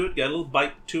heft to it, got a little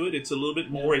bite to it. It's a little bit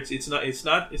more. It's not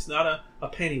a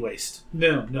penny waste.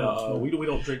 No. We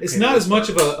don't drink. It's penny not waste as much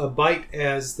of bourbons. a bite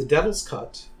as the Devil's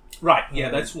Cut, Right. Yeah,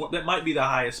 that might be the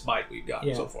highest bite we've gotten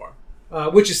Yeah. so far.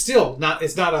 which is still not.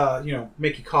 It's not a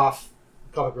make you cough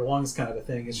up your lungs kind of a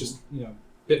thing. It's just a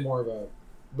bit more of a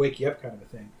wake you up kind of a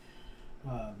thing.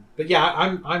 But yeah,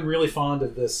 I'm really fond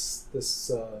of this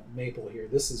maple here.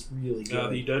 This is really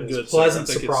good. You done It's good. a pleasant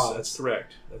sir. I think surprise. That's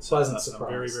correct. That's Pleasant I'm surprise.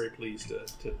 very, very pleased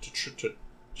to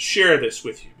share this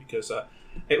with you because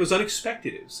it was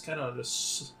unexpected. It was kind of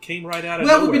just came right out of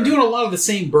Well, nowhere. we've been doing a lot of the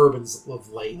same bourbons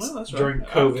of late Well, that's right. during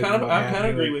COVID. I kind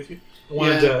of agree with you. I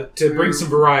wanted Yeah, to we bring were- some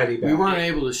variety back. We weren't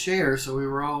able to share, so we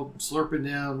were all slurping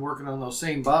down, working on those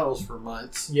same bottles for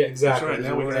months. Yeah, That's exactly. right.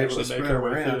 Now we we're can able to actually make spread our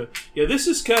way them through it. Yeah, this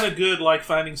is kind of good, like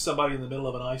finding somebody in the middle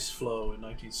of an ice floe in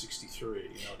 1963.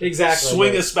 To Exactly.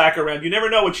 swing Yes. us back around. You never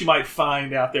know what you might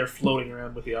find out there floating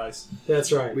around with the ice.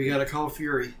 That's right. We got to call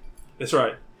Fury. That's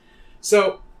right.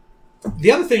 So,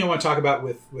 the other thing I want to talk about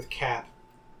with Cap,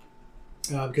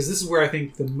 because this is where I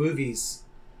think the movies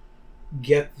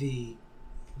get the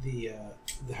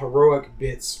heroic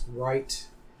bits right,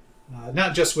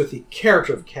 not just with the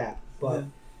character of Cap, but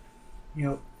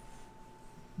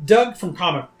Doug from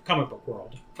comic book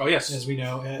world, Oh yes. as we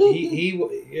know, he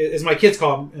as my kids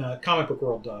call him, comic book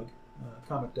world Doug,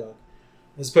 comic Doug.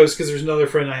 As opposed, because there's another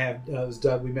friend I have, was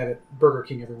Doug. We met at Burger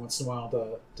King every once in a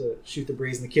while to shoot the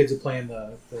breeze, and the kids would play in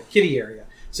the kiddie area.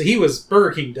 So he was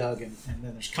Burger King Doug, and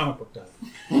then there's comic book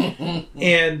Doug.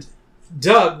 And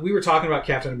Doug, we were talking about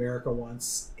Captain America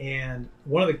once, and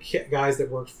one of the guys that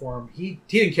worked for him, he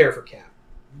didn't care for Cap.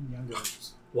 Younger.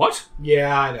 What?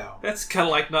 Yeah, I know. That's kind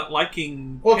of like not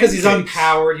liking. Well, because he's pancakes.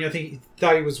 unpowered. I think he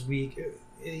thought he was weak.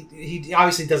 He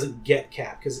obviously doesn't get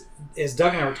Cap because, as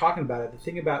Doug and I were talking about it, the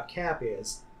thing about Cap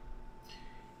is,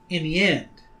 in the end,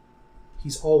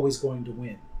 he's always going to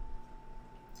win.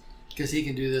 Because he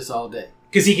can do this all day.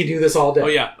 Because he can do this all day. Oh,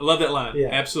 yeah. I love that line. Yeah.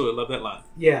 Absolutely love that line.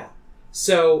 Yeah.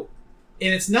 So,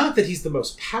 and it's not that he's the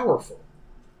most powerful.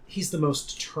 He's the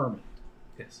most determined.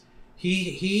 Yes.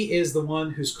 He is the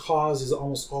one whose cause is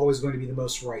almost always going to be the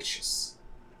most righteous,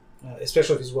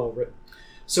 especially if he's well written.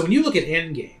 So when you look at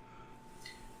Endgame,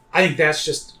 I think that's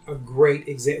just a great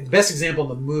example, the best example in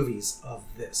the movies of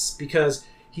this, because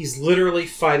he's literally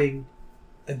fighting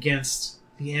against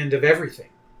the end of everything.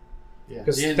 Yeah.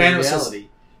 Because The end of reality.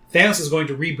 Thanos is going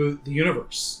to reboot the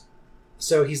universe.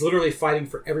 So he's literally fighting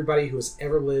for everybody who has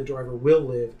ever lived or ever will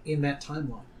live in that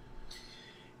timeline.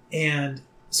 And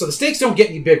so the stakes don't get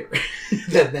any bigger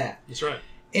than that. That's right.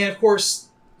 And of course,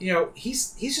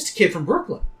 he's just a kid from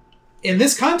Brooklyn. In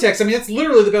this context, I mean, that's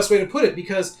literally the best way to put it,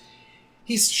 because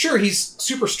he's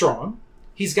super strong.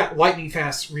 He's got lightning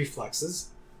fast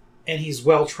reflexes, and he's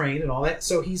well trained and all that.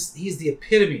 So he's the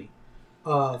epitome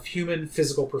of human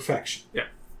physical perfection. Yeah.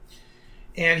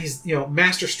 And he's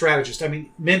master strategist. I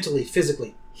mean, mentally,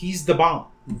 physically, he's the bomb.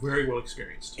 Very well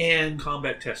experienced. And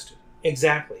combat tested.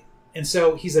 Exactly. And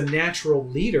so he's a natural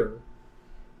leader.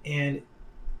 And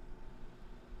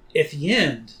at the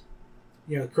end,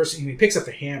 of course, he picks up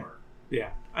the hammer. Yeah.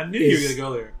 I knew you were going to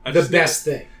go there. The best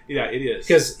thing. Yeah, it is.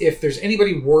 Because if there's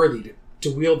anybody worthy to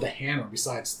wield the hammer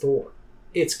besides Thor,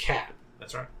 it's Cap.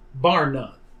 That's right. Bar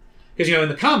none. Because, in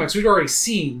the comics, we've already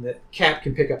seen that Cap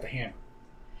can pick up the hammer.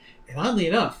 And oddly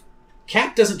enough,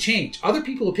 Cap doesn't change. Other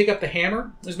people who pick up the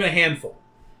hammer, there's been a handful.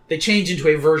 They change into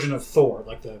a version of Thor,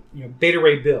 like the Beta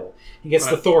Ray Bill. He gets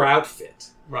the Thor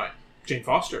outfit. Right. Jane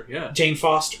Foster, yeah. Jane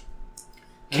Foster.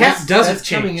 Cap doesn't that's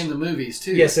change. coming in the movies,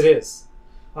 too. Yes, it is.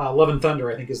 Love and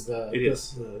Thunder, I think, is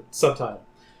the subtitle.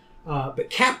 But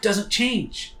Cap doesn't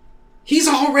change. He's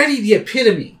already the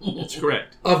epitome. That's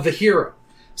correct. Of the hero.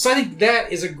 So I think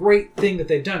that is a great thing that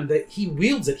they've done, that he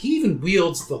wields it. He even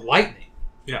wields the lightning.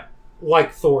 Yeah.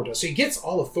 Like Thor does. So he gets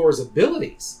all of Thor's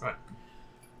abilities. Right.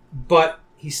 But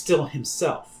he's still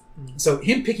himself. Mm-hmm. So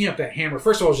him picking up that hammer,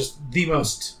 first of all, is just the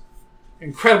most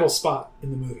incredible spot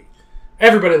in the movie.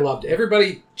 Everybody loved it.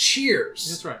 Everybody cheers.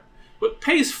 That's right. But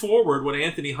pays forward what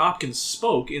Anthony Hopkins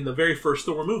spoke in the very first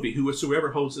Thor movie: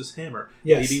 whosoever holds this hammer,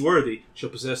 may be worthy, shall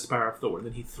possess the power of Thor. And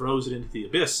then he throws it into the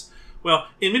abyss. Well,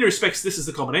 in many respects, this is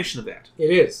the culmination of that.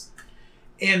 It is.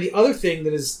 And the other thing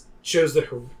that shows the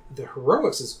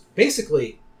heroics is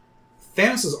basically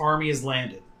Thanos' army has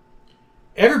landed.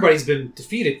 Everybody's been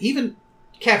defeated. Even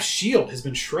Cap's shield has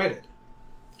been shredded.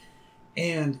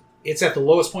 And it's at the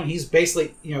lowest point. He's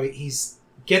basically, he's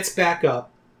gets back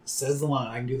up, says the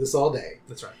line, I can do this all day.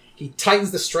 That's right. He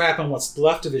tightens the strap on what's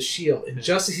left of his shield. And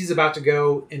just as he's about to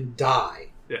go and die,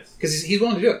 because he's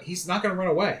willing to do it, he's not going to run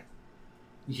away.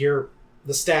 You hear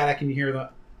the static and you hear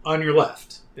the on your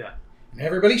left. Yeah. And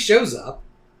everybody shows up.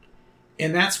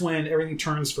 And that's when everything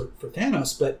turns for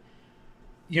Thanos. But,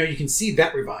 you can see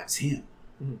that revives him.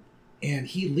 Mm-hmm. And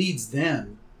he leads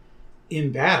them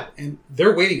in battle. And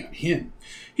they're waiting on him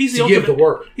to give the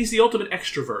word. He's the ultimate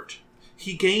extrovert.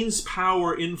 He gains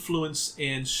power, influence,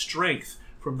 and strength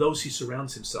from those he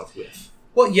surrounds himself with.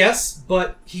 Well, yes,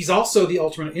 but he's also the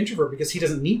ultimate introvert because he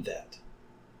doesn't need that.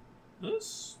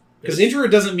 Because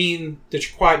introvert doesn't mean that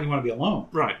you're quiet and you want to be alone.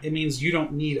 Right. It means you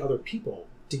don't need other people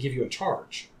to give you a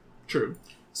charge. True.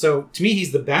 So, to me,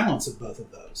 he's the balance of both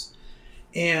of those.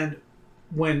 And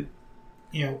when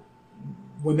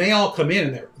they all come in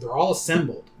and they're all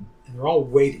assembled and they're all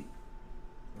waiting.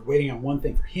 They're waiting on one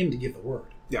thing, for him to give the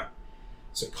word. Yeah.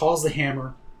 So he calls the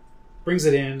hammer, brings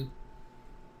it in,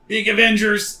 big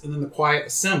Avengers, and then the quiet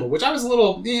assemble, which I was a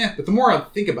little, but the more I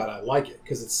think about it, I like it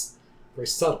because it's very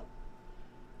subtle.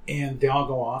 And they all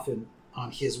go off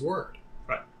on his word.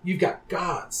 Right. You've got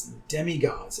gods and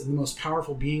demigods and the most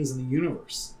powerful beings in the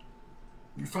universe.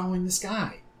 You're following this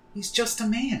guy. He's just a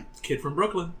man. Kid from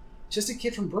Brooklyn. Just a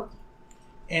kid from Brooklyn.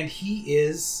 And he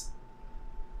is,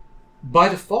 by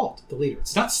default, the leader.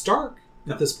 It's not Stark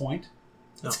at this point.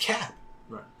 It's Cap.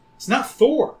 Right. It's not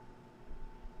Thor.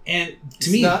 And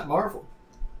to me... It's not Marvel.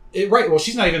 Right. Well,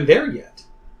 she's not even there yet.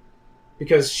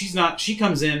 Because she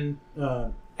comes in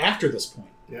after this point.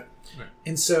 Yeah. Right.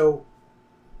 And so,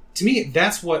 to me,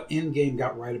 that's what Endgame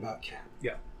got right about Cap.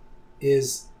 Yeah.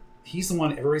 Is he's the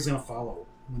one everybody's going to follow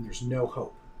when there's no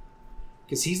hope.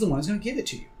 Because he's the one who's going to give it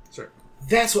to you. Sure.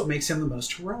 That's what makes him the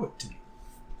most heroic to me.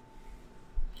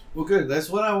 Well, good. That's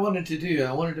what I wanted to do.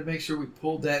 I wanted to make sure we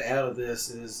pulled that out of this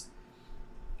is,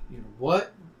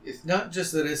 what... It's not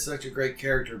just that it's such a great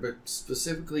character, but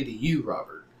specifically to you,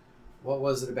 Robert. What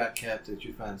was it about Cap that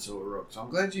you find so heroic? So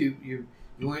I'm glad you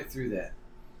went through that.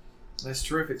 That's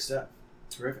terrific stuff.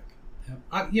 Terrific.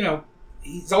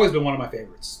 He's always been one of my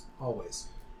favorites. Always.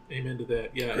 Amen to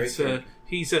that. Yeah, Great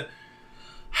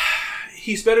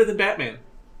he's better than Batman.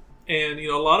 And,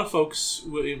 a lot of folks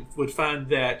would find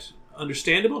that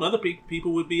understandable, and other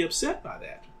people would be upset by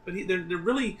that. But they're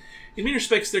really, in many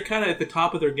respects, they're kind of at the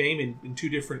top of their game in two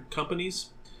different companies.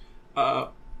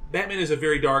 Batman is a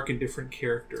very dark and different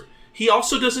character. He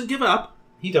also doesn't give up.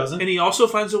 He doesn't. And he also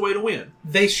finds a way to win.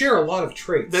 They share a lot of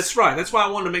traits. That's right. That's why I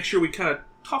wanted to make sure we kind of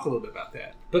talk a little bit about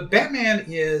that. But Batman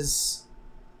is...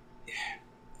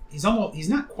 He's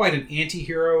not quite an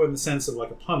anti-hero in the sense of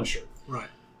like a Punisher. Right.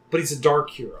 But he's a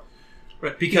dark hero.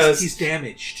 Right. Because he's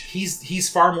damaged. He's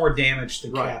far more damaged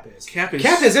than Cap is. Cap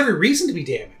has every reason to be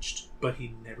damaged. But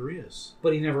he never is.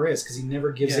 But he never is, because he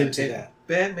never gives in to that.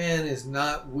 Batman is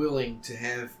not willing to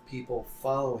have people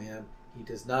follow him. He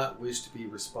does not wish to be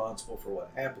responsible for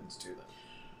what happens to them.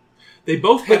 They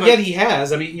both have... But yet he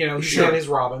has. I mean, he's had his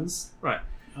Robins. Right.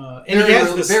 And he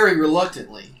has very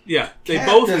reluctantly. Yeah. They Cap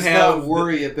both does have... not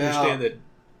worry about... Understand that...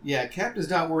 Yeah, Cap does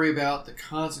not worry about the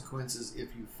consequences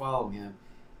if you follow him,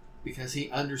 because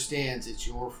he understands it's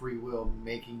your free will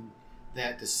making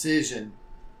that decision.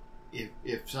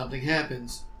 If something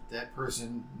happens, that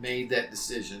person made that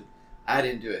decision. I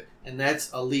didn't do it. And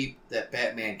that's a leap that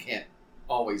Batman can't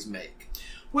always make.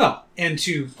 Well, and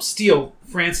to steal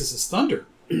Francis's thunder,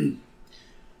 the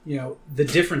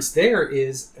difference there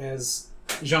is, as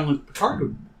Jean-Luc Picard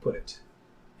would put it,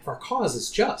 if our cause is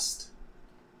just,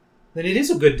 then it is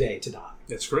a good day to die.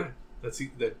 That's correct. That's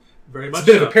very much. It's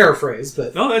a bit of a paraphrase,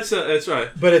 but no, that's right.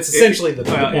 But it's essentially the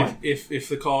point. If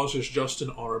the cause is just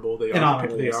and honorable, they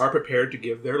yes. are prepared to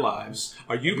give their lives.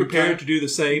 Are you prepared to do the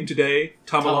same today,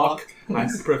 Tamalak?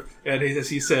 And as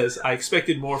he says, I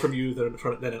expected more from you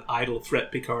than an idle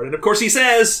threat, Picard. And of course, he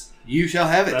says, "You shall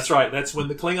have it." That's right. That's when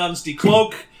the Klingons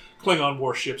decloak. Klingon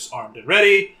warships armed and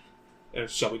ready.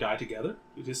 Shall we die together?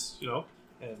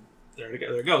 And there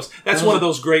it goes. That's one of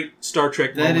those great Star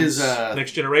Trek moments. That is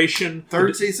Next Generation.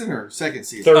 Third season or second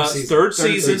season? Third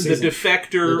season. The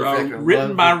Defector,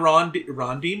 written by Ron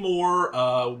D. Moore.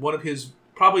 One of his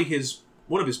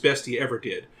best he ever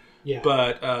did. Yeah.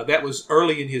 But that was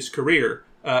early in his career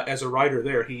as a writer.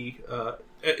 There,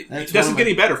 it doesn't get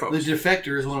any better, folks. The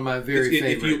Defector is one of my favorite.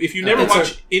 If you never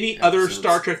watch any other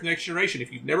Star Trek: The Next Generation,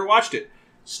 if you've never watched it,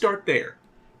 start there.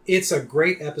 It's a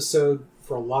great episode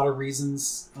for a lot of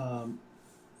reasons.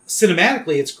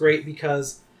 Cinematically, it's great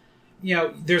because,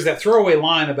 there's that throwaway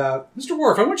line about, Mr.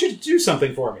 Worf, I want you to do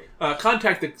something for me.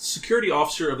 Contact the security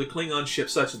officer of the Klingon ship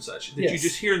such and such that yes. you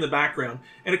just hear in the background.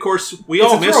 And, of course, we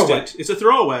all missed it. It's a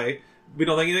throwaway. We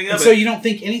don't think anything of it. So you don't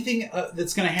think anything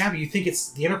that's going to happen. You think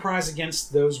it's the Enterprise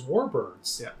against those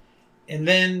warbirds. Yeah. And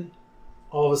then,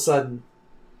 all of a sudden,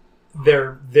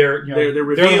 they're revealed,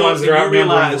 the ones that are you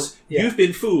realize yeah. you've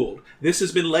been fooled. This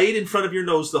has been laid in front of your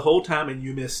nose the whole time, and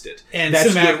you missed it. And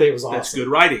cinematically, it was awesome. That's good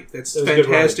writing. That's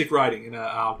fantastic writing. And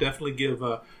I'll definitely give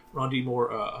Ron D.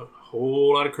 Moore a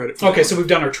whole lot of credit for that. Okay, so we've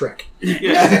done our trick.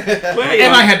 Yeah. Well,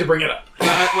 and I had to bring it up.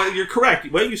 Well, you're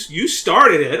correct. Well, you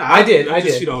started it. I did. We're going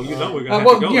to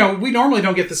have to go. We normally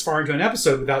don't get this far into an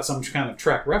episode without some kind of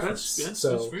Trek reference. That's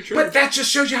very true. But that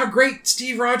just shows you how great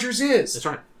Steve Rogers is. That's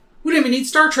right. We didn't even need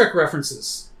Star Trek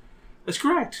references. That's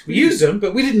correct. We used them,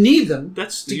 but we didn't need them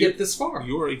to get this far.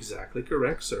 You are exactly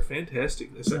correct, sir.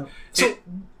 Fantastic. So,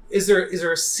 is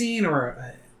there a scene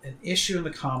or an issue in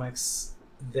the comics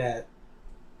that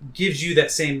gives you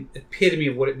that same epitome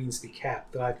of what it means to be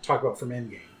Cap that I talk about from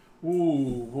Endgame?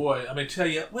 Ooh, boy. I'm going to tell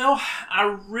you. Well,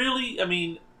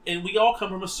 and we all come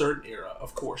from a certain era,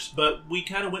 of course, but we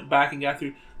kind of went back and got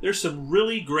through. There's some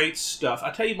really great stuff. I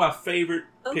tell you, my favorite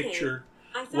picture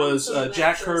was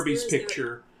Jack Kirby's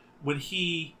picture when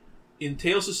he, in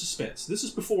Tales of Suspense, this is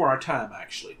before our time,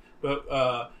 actually,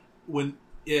 but when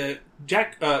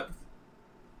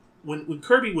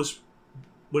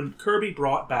Kirby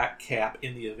brought back Cap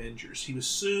in the Avengers, he was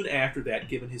soon after that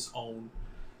given his own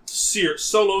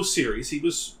solo series. He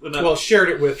was shared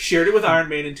it with Iron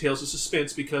Man in Tales of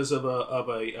Suspense because of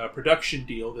a production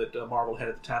deal that Marvel had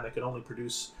at the time that could only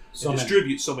produce and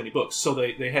distribute so many books. So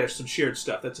they had some shared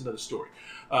stuff. That's another story.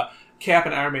 Cap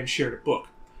and Iron Man shared a book.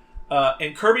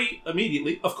 And Kirby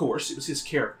immediately, of course, it was his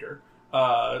character,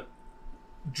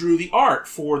 drew the art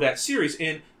for that series.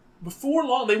 And before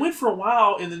long, they went for a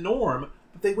while in the norm,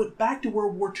 but they went back to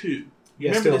World War II.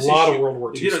 Yes, did a lot of World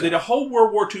War II stuff. They did a whole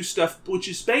World War II stuff, which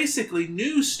is basically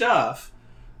new stuff,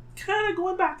 kind of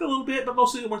going back a little bit, but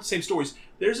mostly they weren't the same stories.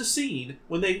 There's a scene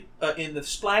when they, in the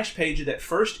splash page of that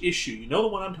first issue, you know the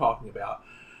one I'm talking about,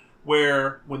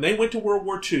 where when they went to World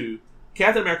War II,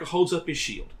 Captain America holds up his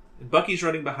shield. And Bucky's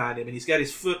running behind him, and he's got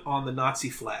his foot on the Nazi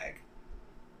flag.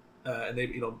 And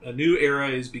a new era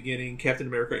is beginning. Captain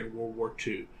America in World War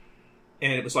II,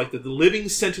 and it was like the living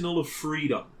sentinel of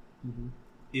freedom. Mm-hmm.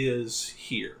 is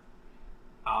here.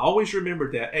 I always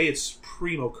remembered that. It's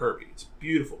primo Kirby. It's a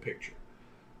beautiful picture.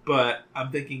 But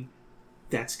I'm thinking,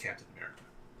 that's Captain America.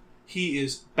 He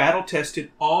is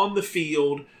battle-tested on the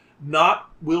field, not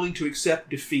willing to accept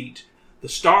defeat. The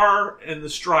star and the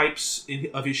stripes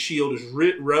of his shield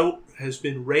has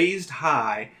been raised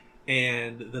high,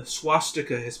 and the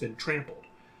swastika has been trampled.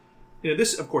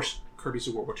 This, of course, Kirby's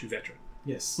a World War II veteran.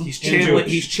 Yes. He's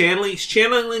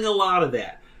channeling a lot of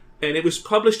that. And it was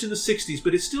published in the 60s,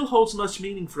 but it still holds much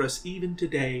meaning for us even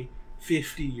today,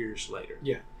 50 years later.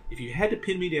 Yeah. If you had to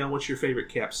pin me down, what's your favorite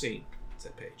Cap scene? It's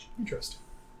that page. Interesting.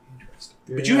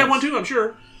 But you have one too, I'm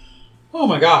sure. Oh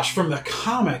my gosh, from the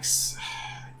comics,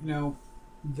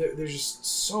 there's just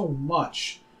so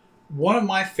much. One of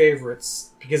my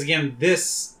favorites, because again,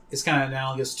 this is kind of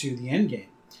analogous to the Endgame.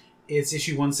 It's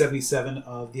issue 177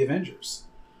 of the Avengers,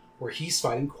 where he's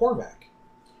fighting Korvac,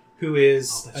 who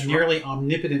is a nearly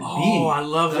omnipotent being. Oh, I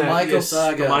love that. Michael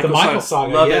Saga. The Michael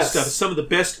Saga. Love yes. that stuff. It's some of the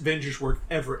best Avengers work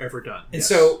ever done. And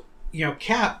so,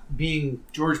 Cap being...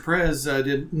 George Perez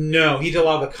did... No, he did a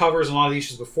lot of the covers and a lot of the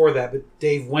issues before that, but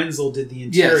Dave Wenzel did the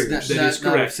interiors. Yes, that is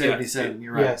correct. 77,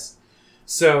 you're right. Yes.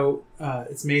 So,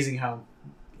 it's amazing how,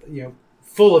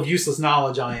 full of useless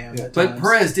knowledge I am at But times.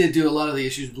 Perez did do a lot of the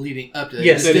issues leading up to that.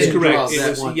 Yes, that is Didn't draw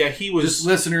correct. that one. He was... Just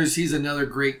listeners, he's another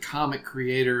great comic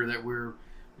creator that we're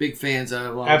big fans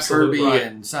of. Along Absolutely, Kirby right.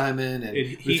 and Simon. And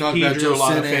he talked about drew Joe a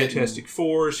lot of Sinnott Fantastic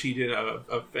Fours. He did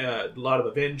a lot of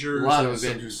Avengers. A lot of some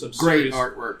Avengers. Some Great serious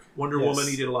artwork. Wonder Yes. Woman,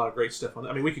 he did a lot of great stuff on that.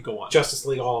 I mean, we could go on. Justice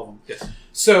League, all of them. Yes.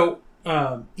 So,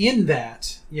 in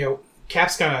that,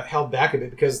 Cap's kind of held back a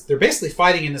bit because they're basically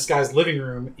fighting in this guy's living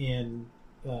room in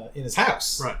his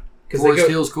house. Right. Forest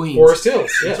Hills, Queens. Forest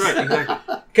Hills, yes. That's right,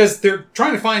 exactly. Because they're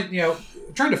trying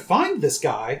to find this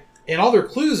guy, and all their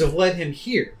clues have led him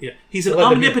here. Yeah, he's an Let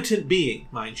them omnipotent being,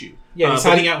 mind you. Yeah, he's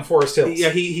hiding out in Forest Hills. Yeah,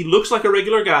 he looks like a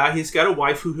regular guy. He's got a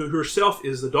wife who herself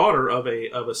is the daughter of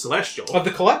a celestial. Of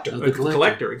the Collector. The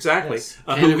collector, exactly. Yes.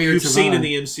 Who you've seen in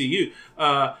the MCU.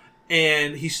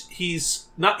 And he's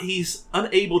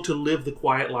unable to live the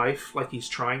quiet life like he's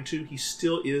trying to. He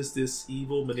still is this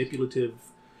evil, manipulative.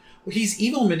 Well, he's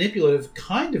evil and manipulative,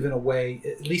 kind of in a way,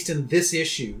 at least in this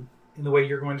issue, in the way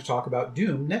you're going to talk about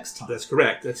Doom next time. That's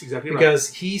correct. That's exactly right.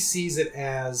 Because he sees it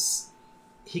as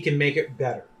he can make it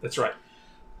better. That's right.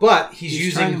 But he's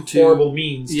using horrible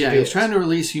means to do it. He's trying to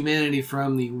release humanity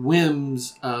from the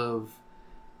whims of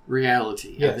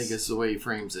reality. Yes. I think is the way he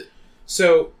frames it.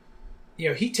 So,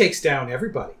 he takes down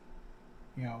everybody.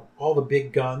 All the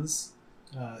big guns.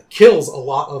 Kills a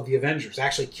lot of the Avengers.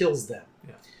 Actually kills them.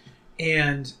 Yeah.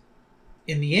 And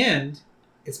in the end,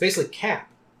 it's basically Cap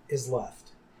is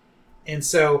left. And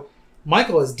so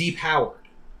Michael is depowered.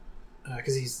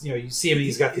 Because he's, you see him and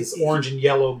he's got this orange and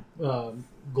yellow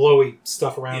glowy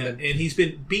stuff around him. And he's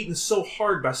been beaten so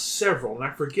hard by several, and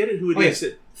I forget who it is.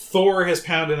 Yes. Thor has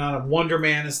pounded on him. Wonder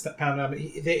Man has pounded on him.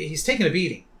 He's taken a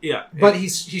beating. Yeah. But he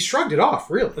shrugged it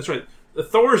off, really. That's right.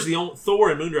 Thor and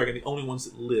Moondragon are the only ones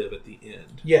that live at the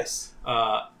end. Yes.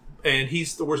 And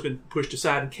Thor's been pushed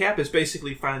aside, and Cap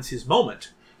basically finds his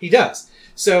moment. He does.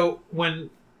 So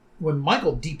when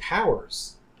Michael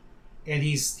depowers, and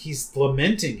he's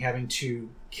lamenting having to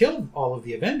kill all of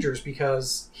the Avengers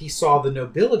because he saw the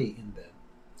nobility in them.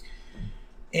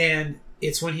 And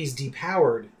it's when he's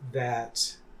depowered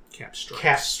that Cap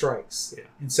strikes. Yeah.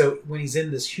 And so when he's in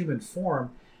this human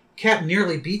form, Cap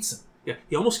nearly beats him. Yeah,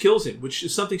 he almost kills him, which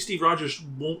is something Steve Rogers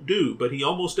won't do, but he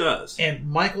almost does. And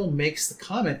Michael makes the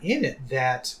comment in it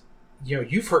that,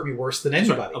 you've hurt me worse than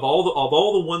anybody. Right. Of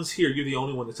all the ones here, you're the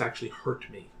only one that's actually hurt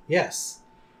me. Yes.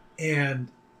 And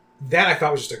that I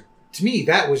thought was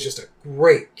just a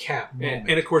great Cap moment.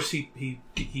 And of course he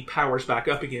powers back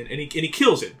up again, and he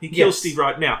kills him. He kills Steve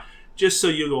Rogers. Now, just so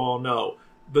you all know,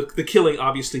 the killing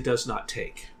obviously does not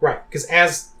take. Right, because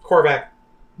as Korvac,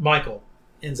 Michael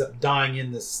ends up dying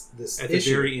in this at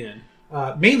issue, the very end,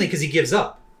 mainly because he gives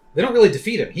up. They don't really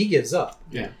defeat him; he gives up.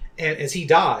 Yeah. And as he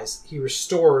dies, he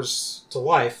restores to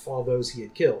life all those he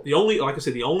had killed. the only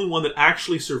one that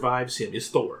actually survives him is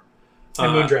Thor.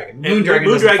 And Moondragon. Moondragon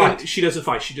doesn't fight. She doesn't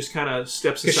fight. She just kind of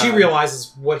steps aside. Because she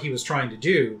realizes what he was trying to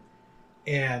do,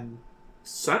 and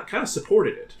kind of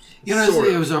supported it.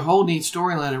 It was a whole neat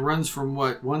storyline. It runs from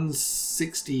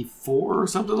 164 or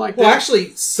something like that. Well,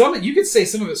 actually, you could say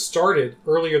some of it started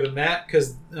earlier than that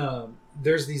because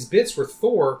there's these bits where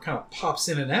Thor kind of pops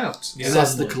in and out. And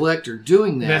that's the Collector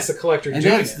doing that. And that's the Collector and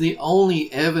doing that's it. the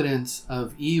only evidence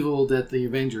of evil that the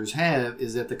Avengers have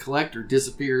is that the Collector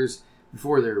disappears in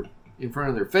front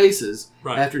of their faces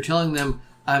after telling them,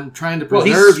 "I'm trying to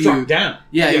preserve he's struck you." down.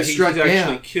 Yeah, he's struck he's down.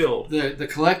 actually killed. The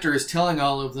Collector is telling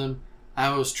all of them,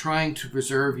 I was trying to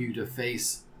preserve you to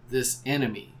face this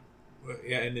enemy.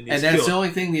 Yeah, and then And that's the only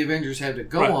thing the Avengers had to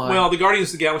go on. Well, the Guardians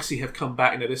of the Galaxy have come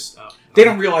back into this. They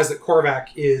don't realize that Korvac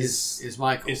is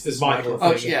Michael. Is Michael.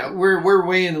 Oh yeah, we're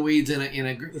way in the weeds in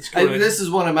a. This is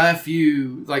one of my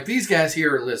few, like, these guys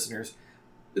here are listeners.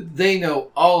 They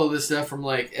know all of this stuff from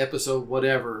like episode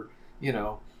whatever,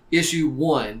 issue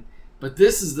 1. But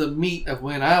this is the meat of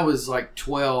when I was like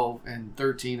 12 and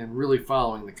 13 and really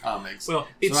following the comics. Well,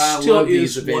 it so still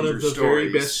is Avengers one of the stories.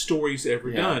 very best stories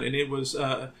ever done, and it was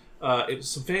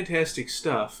some fantastic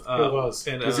stuff. It was.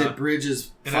 And, Because it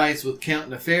bridges fights with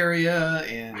Count Nefaria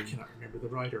and I cannot remember the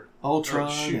writer. Ultron.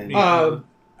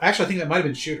 Actually, I think that might have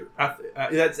been Shooter.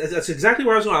 That's exactly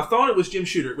where I was going. I thought it was Jim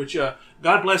Shooter, which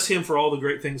God bless him for all the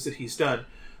great things that he's done.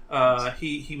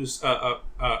 He was a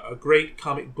great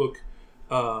comic book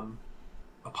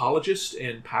apologist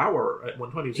and power at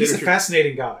one time. He's a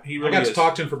fascinating guy. He really I got is. to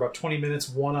talk to him for about 20 minutes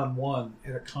one-on-one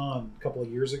at a con a couple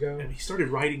of years ago. And he started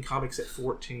writing comics at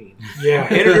 14. Yeah.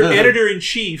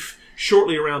 Editor-in-chief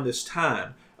shortly around this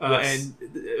time. Yes. And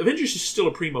Avengers is still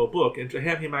a primo book, and to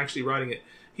have him actually writing it,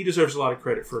 he deserves a lot of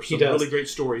credit for some He does. really great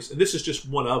stories. And this is just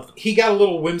one of them. He got a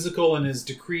little whimsical in his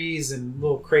decrees and a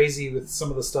little crazy with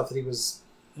some of the stuff that he was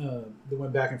that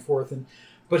went back and forth.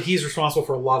 But he's responsible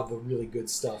for a lot of the really good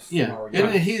stuff. Yeah,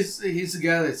 and he's the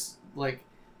guy that's like,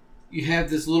 you have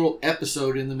this little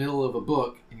episode in the middle of a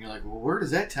book, and you're like, well, where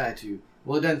does that tie to?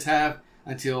 Well, it doesn't tie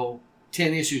until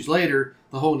 10 issues later,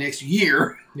 the whole next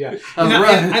year. Yeah, and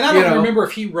I don't remember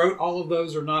if he wrote all of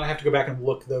those or not. I have to go back and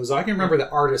look those. I can remember the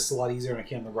artists a lot easier than I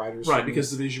can the writers. Right,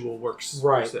 because the visual works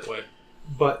that way.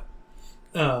 But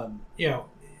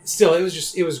still,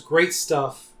 it was great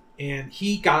stuff, and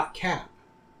he got Cap.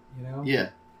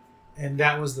 Yeah. And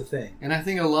that was the thing. And I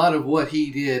think a lot of what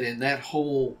he did and that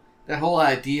whole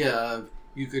idea of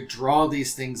you could draw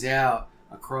these things out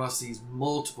across these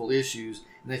multiple issues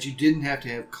and that you didn't have to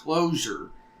have closure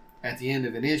at the end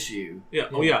of an issue. Yeah.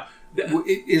 Oh, yeah.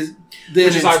 It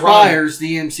inspires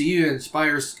the MCU,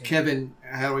 inspires Kevin,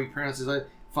 how do we pronounce his name?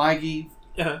 Feige?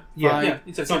 Yeah.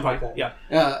 Something like that. Yeah.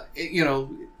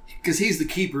 Because he's the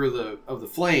keeper of the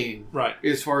flame, right?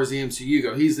 As far as the MCU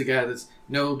go, he's the guy that's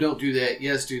no, don't do that.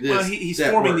 Yes, do this. Well, he's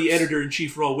forming the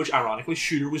editor-in-chief role, which ironically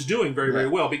Shooter was doing very, very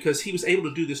well because he was able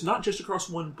to do this not just across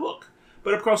one book,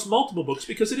 but across multiple books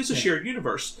because it is a shared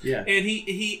universe. Yeah. And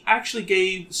he actually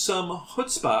gave some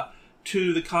chutzpah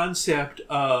to the concept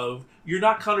of you're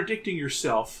not contradicting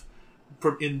yourself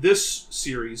from in this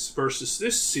series versus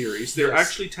this series. They're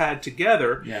actually tied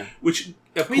together, which.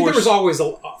 Of course, there was always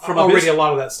already a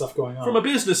lot of that stuff going on. From a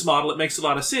business model, it makes a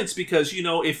lot of sense because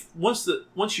if once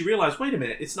you realize, wait a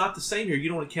minute, it's not the same here. You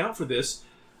don't account for this.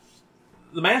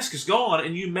 The mask is gone,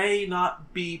 and you may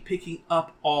not be picking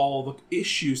up all the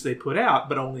issues they put out,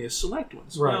 but only a select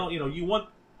ones. Right. Well, you want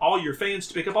all your fans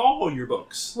to pick up all your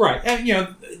books, right? And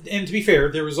and to be fair,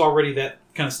 there was already that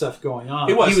kind of stuff going on.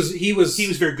 It was. He was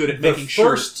very good at making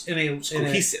first sure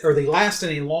the last in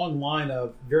a long line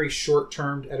of very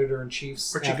short-term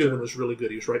editor-in-chiefs. Archie Goodwin was really good.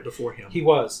 He was right before him. He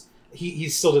was. He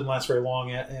still didn't last very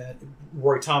long.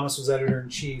 Roy Thomas was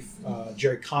editor-in-chief.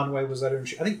 Jerry Conway was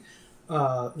editor-in-chief. I think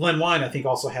Len Wein,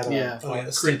 also had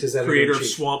a stint as editor-in-chief. Creator of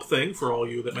Swamp Thing, for all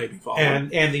you that may be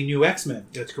following. And the new X-Men.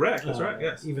 That's correct. That's right,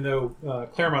 yes. Even though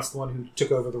Claremont's the one who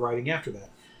took over the writing after that.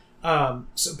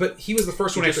 But he was the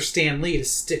first one after Stan Lee to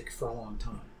stick for a long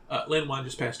time. Len Wein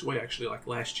just passed away, actually, like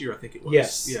last year, I think it was.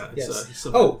 Yes. Yeah. Yes.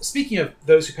 Speaking of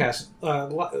those who passed,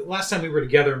 last time we were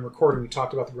together and recording, we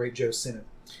talked about the great Joe Sinnott.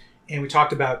 And we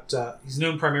talked about, he's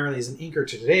known primarily as an inker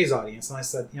to today's audience. And I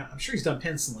said, I'm sure he's done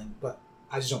penciling, but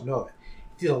I just don't know of it.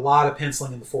 He did a lot of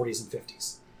penciling in the 40s and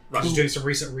 50s. Right. I was doing some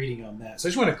recent reading on that. So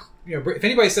I just want to, if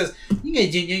anybody says, you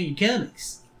guys didn't know your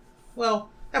comics. Well,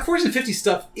 that 40s and 50s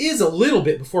stuff is a little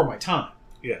bit before my time.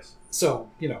 Yes. So,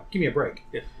 give me a break.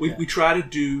 Yeah. We try to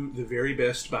do the very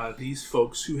best by these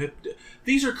folks who have...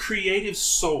 These are creative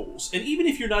souls. And even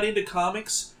if you're not into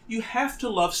comics, you have to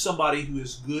love somebody who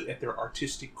is good at their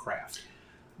artistic craft.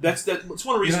 That's one of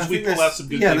the reasons we pull out some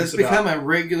good things about... Yeah, that's become a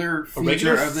regular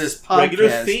feature of this podcast. Regular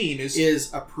theme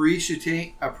is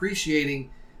appreciating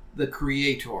the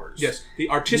creators. Yes, the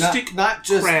artistic not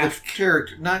just craft the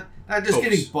character. Not just folks.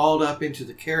 getting balled up into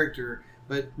the character,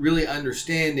 but really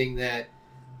understanding that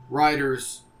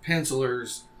writers,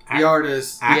 pencilers, the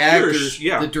artists, the actors,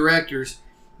 the directors,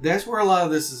 that's where a lot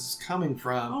of this is coming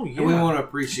from. Oh, yeah. And we want to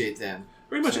appreciate them.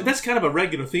 Very much. So. That's kind of a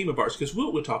regular theme of ours because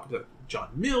we'll talk about John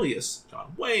Milius,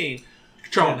 John Wayne,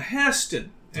 Charlton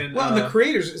Heston. And, the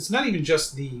creators, it's not even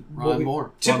just the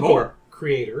typical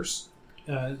creators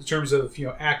in terms of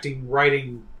acting,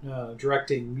 writing,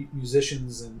 directing,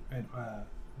 musicians, and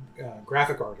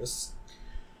graphic artists.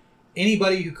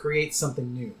 anybody who creates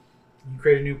something new, you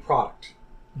create a new product,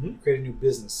 you create a new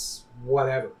business,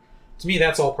 whatever. To me,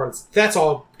 that's all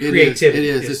creativity. It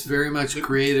is. It's very much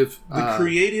creative. The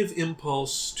creative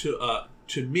impulse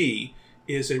to me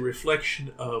is a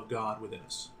reflection of God within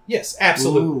us. Yes,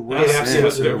 absolutely. Ooh, well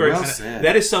absolutely. well said.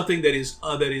 That is something that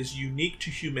is unique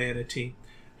to humanity,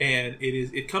 and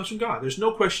it comes from God. There's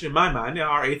no question in my mind.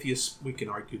 Now, our atheists, we can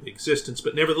argue the existence,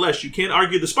 but nevertheless, you can't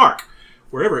argue the spark,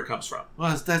 wherever it comes from.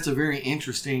 Well, that's a very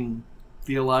interesting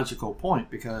theological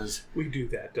point, because We do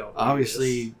that, don't we?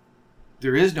 obviously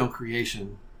there is no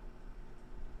creation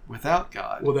without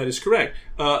God. Well, that is correct.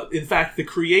 In fact, the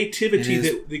creativity,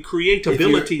 the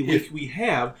creatability we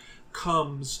have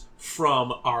comes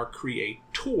from our Creator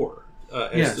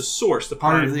as the source, the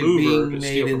part prime of it mover being to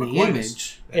steal made in from the Aquinas.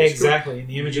 image. Exactly, in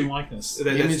the image and likeness.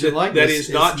 The image and likeness. That is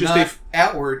not just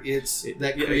outward. It's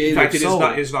that creative in fact, soul.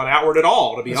 It's not outward at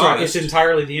all. To be That's honest, right. It's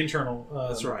entirely the internal.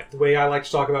 That's right. The way I like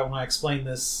to talk about when I explain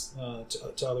this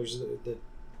to others that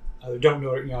either don't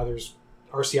know it, others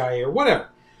RCIA or whatever.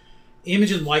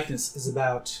 Image and likeness is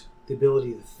about the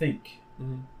ability to think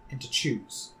and to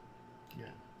choose. Yeah.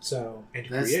 So and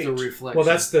to that's create. the reflection. well,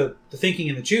 that's the thinking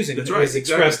and the choosing. That's that right, is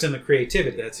expressed in the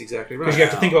creativity. That's exactly right. Because you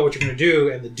have to think about what you're going to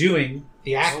do, and the doing,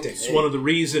 the acting. It's one of the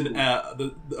reason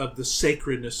of the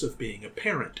sacredness of being a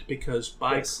parent, because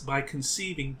by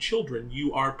conceiving children,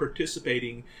 you are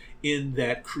participating in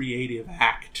that creative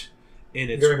act, and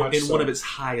it's Very much so. one of its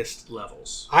highest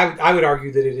levels. I would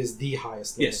argue that it is the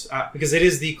highest level. Yes, because it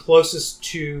is the closest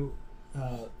to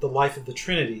the life of the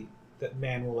Trinity that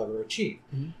man will ever achieve,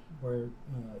 where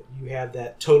you have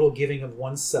that total giving of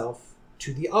oneself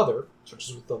to the other, such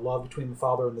as with the love between the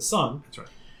Father and the Son. That's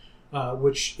right.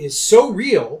 Which is so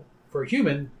real for a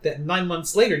human that 9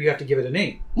 months later you have to give it a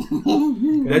name.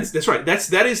 Okay? That's right.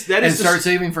 That is and start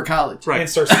saving for college. right. And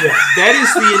starts, yeah. That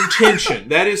is the intention.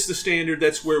 That is the standard.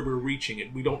 That's where we're reaching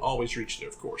it. We don't always reach there,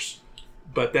 of course,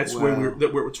 but that's where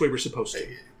we're supposed to.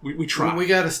 We try. We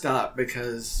got to stop,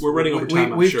 because We're running over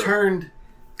time, I'm We've sure. turned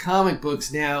comic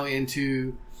books now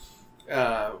into.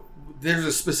 There's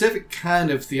a specific kind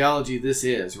of theology this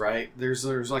is, right? There's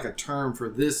like a term for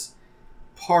this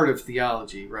part of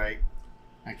theology, right?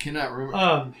 I cannot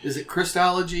remember. Is it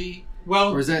Christology?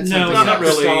 Well, Or is that no, something it's not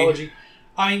else? Christology.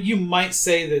 I mean, you might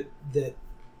say that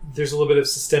there's a little bit of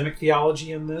systemic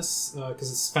theology in this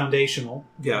because it's foundational.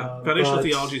 Yeah, foundational but-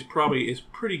 theology is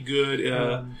pretty good.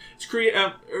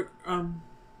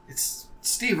 It's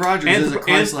Steve Rogers is a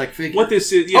Christ-like figure. What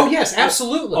this is? Oh yes,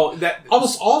 absolutely. that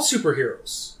Almost all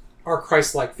superheroes are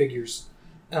Christ-like figures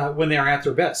when they are at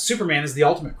their best. Superman is the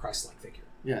ultimate Christ-like figure.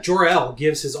 Yeah. Jor-El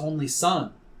gives his only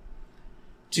son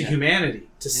to humanity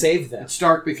to save them. And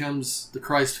Stark becomes the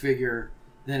Christ figure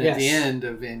then at the Yes. end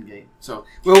of Endgame. So,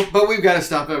 but we've got to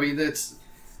stop. I mean, that's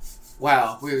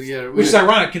wow. Which is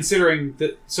ironic considering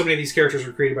that so many of these characters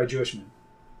were created by Jewish men.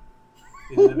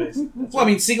 Isn't it amazing? Well, I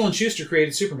mean, Siegel and Schuster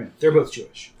created Superman. They're both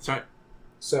Jewish. That's right.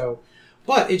 So,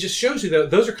 but it just shows you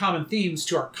that those are common themes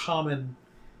to our common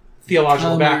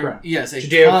theological background. Yes, a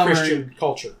Judeo-Christian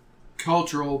culture.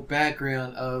 cultural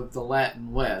background of the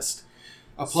Latin West.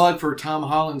 A plug for Tom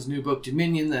Holland's new book,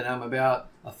 Dominion, that I'm about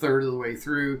a third of the way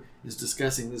through, is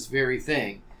discussing this very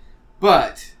thing.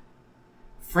 But,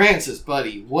 Francis,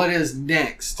 buddy, what is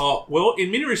next? Well,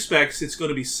 in many respects, it's going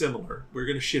to be similar. We're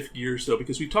going to shift gears, though,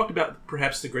 because we've talked about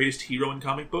perhaps the greatest hero in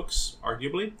comic books,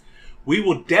 arguably. We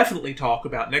will definitely talk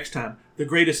about next time the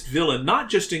greatest villain, not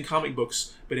just in comic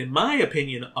books, but in my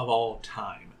opinion, of all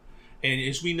time. And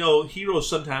as we know, heroes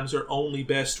sometimes are only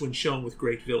best when shown with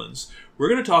great villains. We're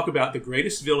going to talk about the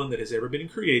greatest villain that has ever been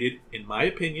created, in my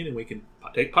opinion, and we can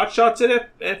take pot shots at it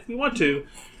if we want to,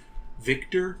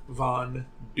 Victor Von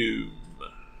Doom.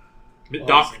 Awesome.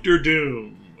 Dr.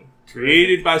 Doom.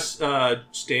 Created by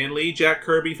Stan Lee, Jack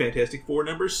Kirby, Fantastic Four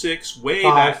 #6, way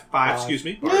back. Five, excuse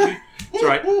me. Pardon me. It's all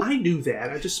right. I knew that.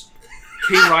 I just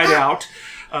came right out.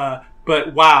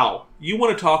 But wow, you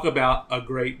want to talk about a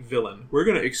great villain. We're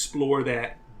going to explore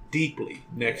that deeply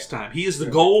next time. He is the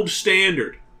gold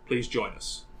standard. Please join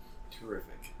us.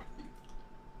 Terrific.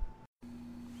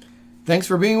 Thanks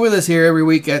for being with us here every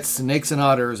week at Snakes and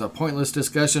Otters, a pointless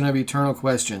discussion of eternal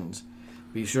questions.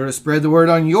 Be sure to spread the word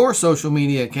on your social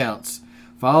media accounts.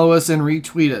 Follow us and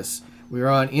retweet us. We are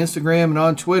on Instagram and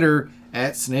on Twitter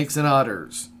at Snakes and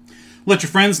Otters. Let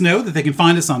your friends know that they can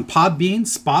find us on Podbean,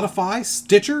 Spotify,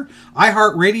 Stitcher,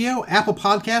 iHeartRadio, Apple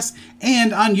Podcasts,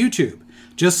 and on YouTube.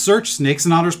 Just search Snakes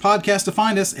and Otters Podcast to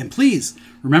find us, and please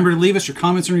remember to leave us your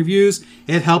comments and reviews.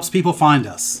 It helps people find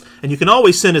us. And you can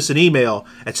always send us an email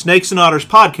at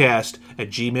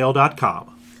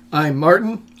snakesandotterspodcast@gmail.com. I'm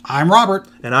Martin. I'm Robert.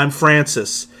 And I'm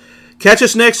Francis. Catch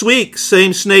us next week.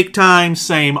 Same snake time,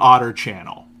 same otter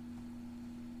channel.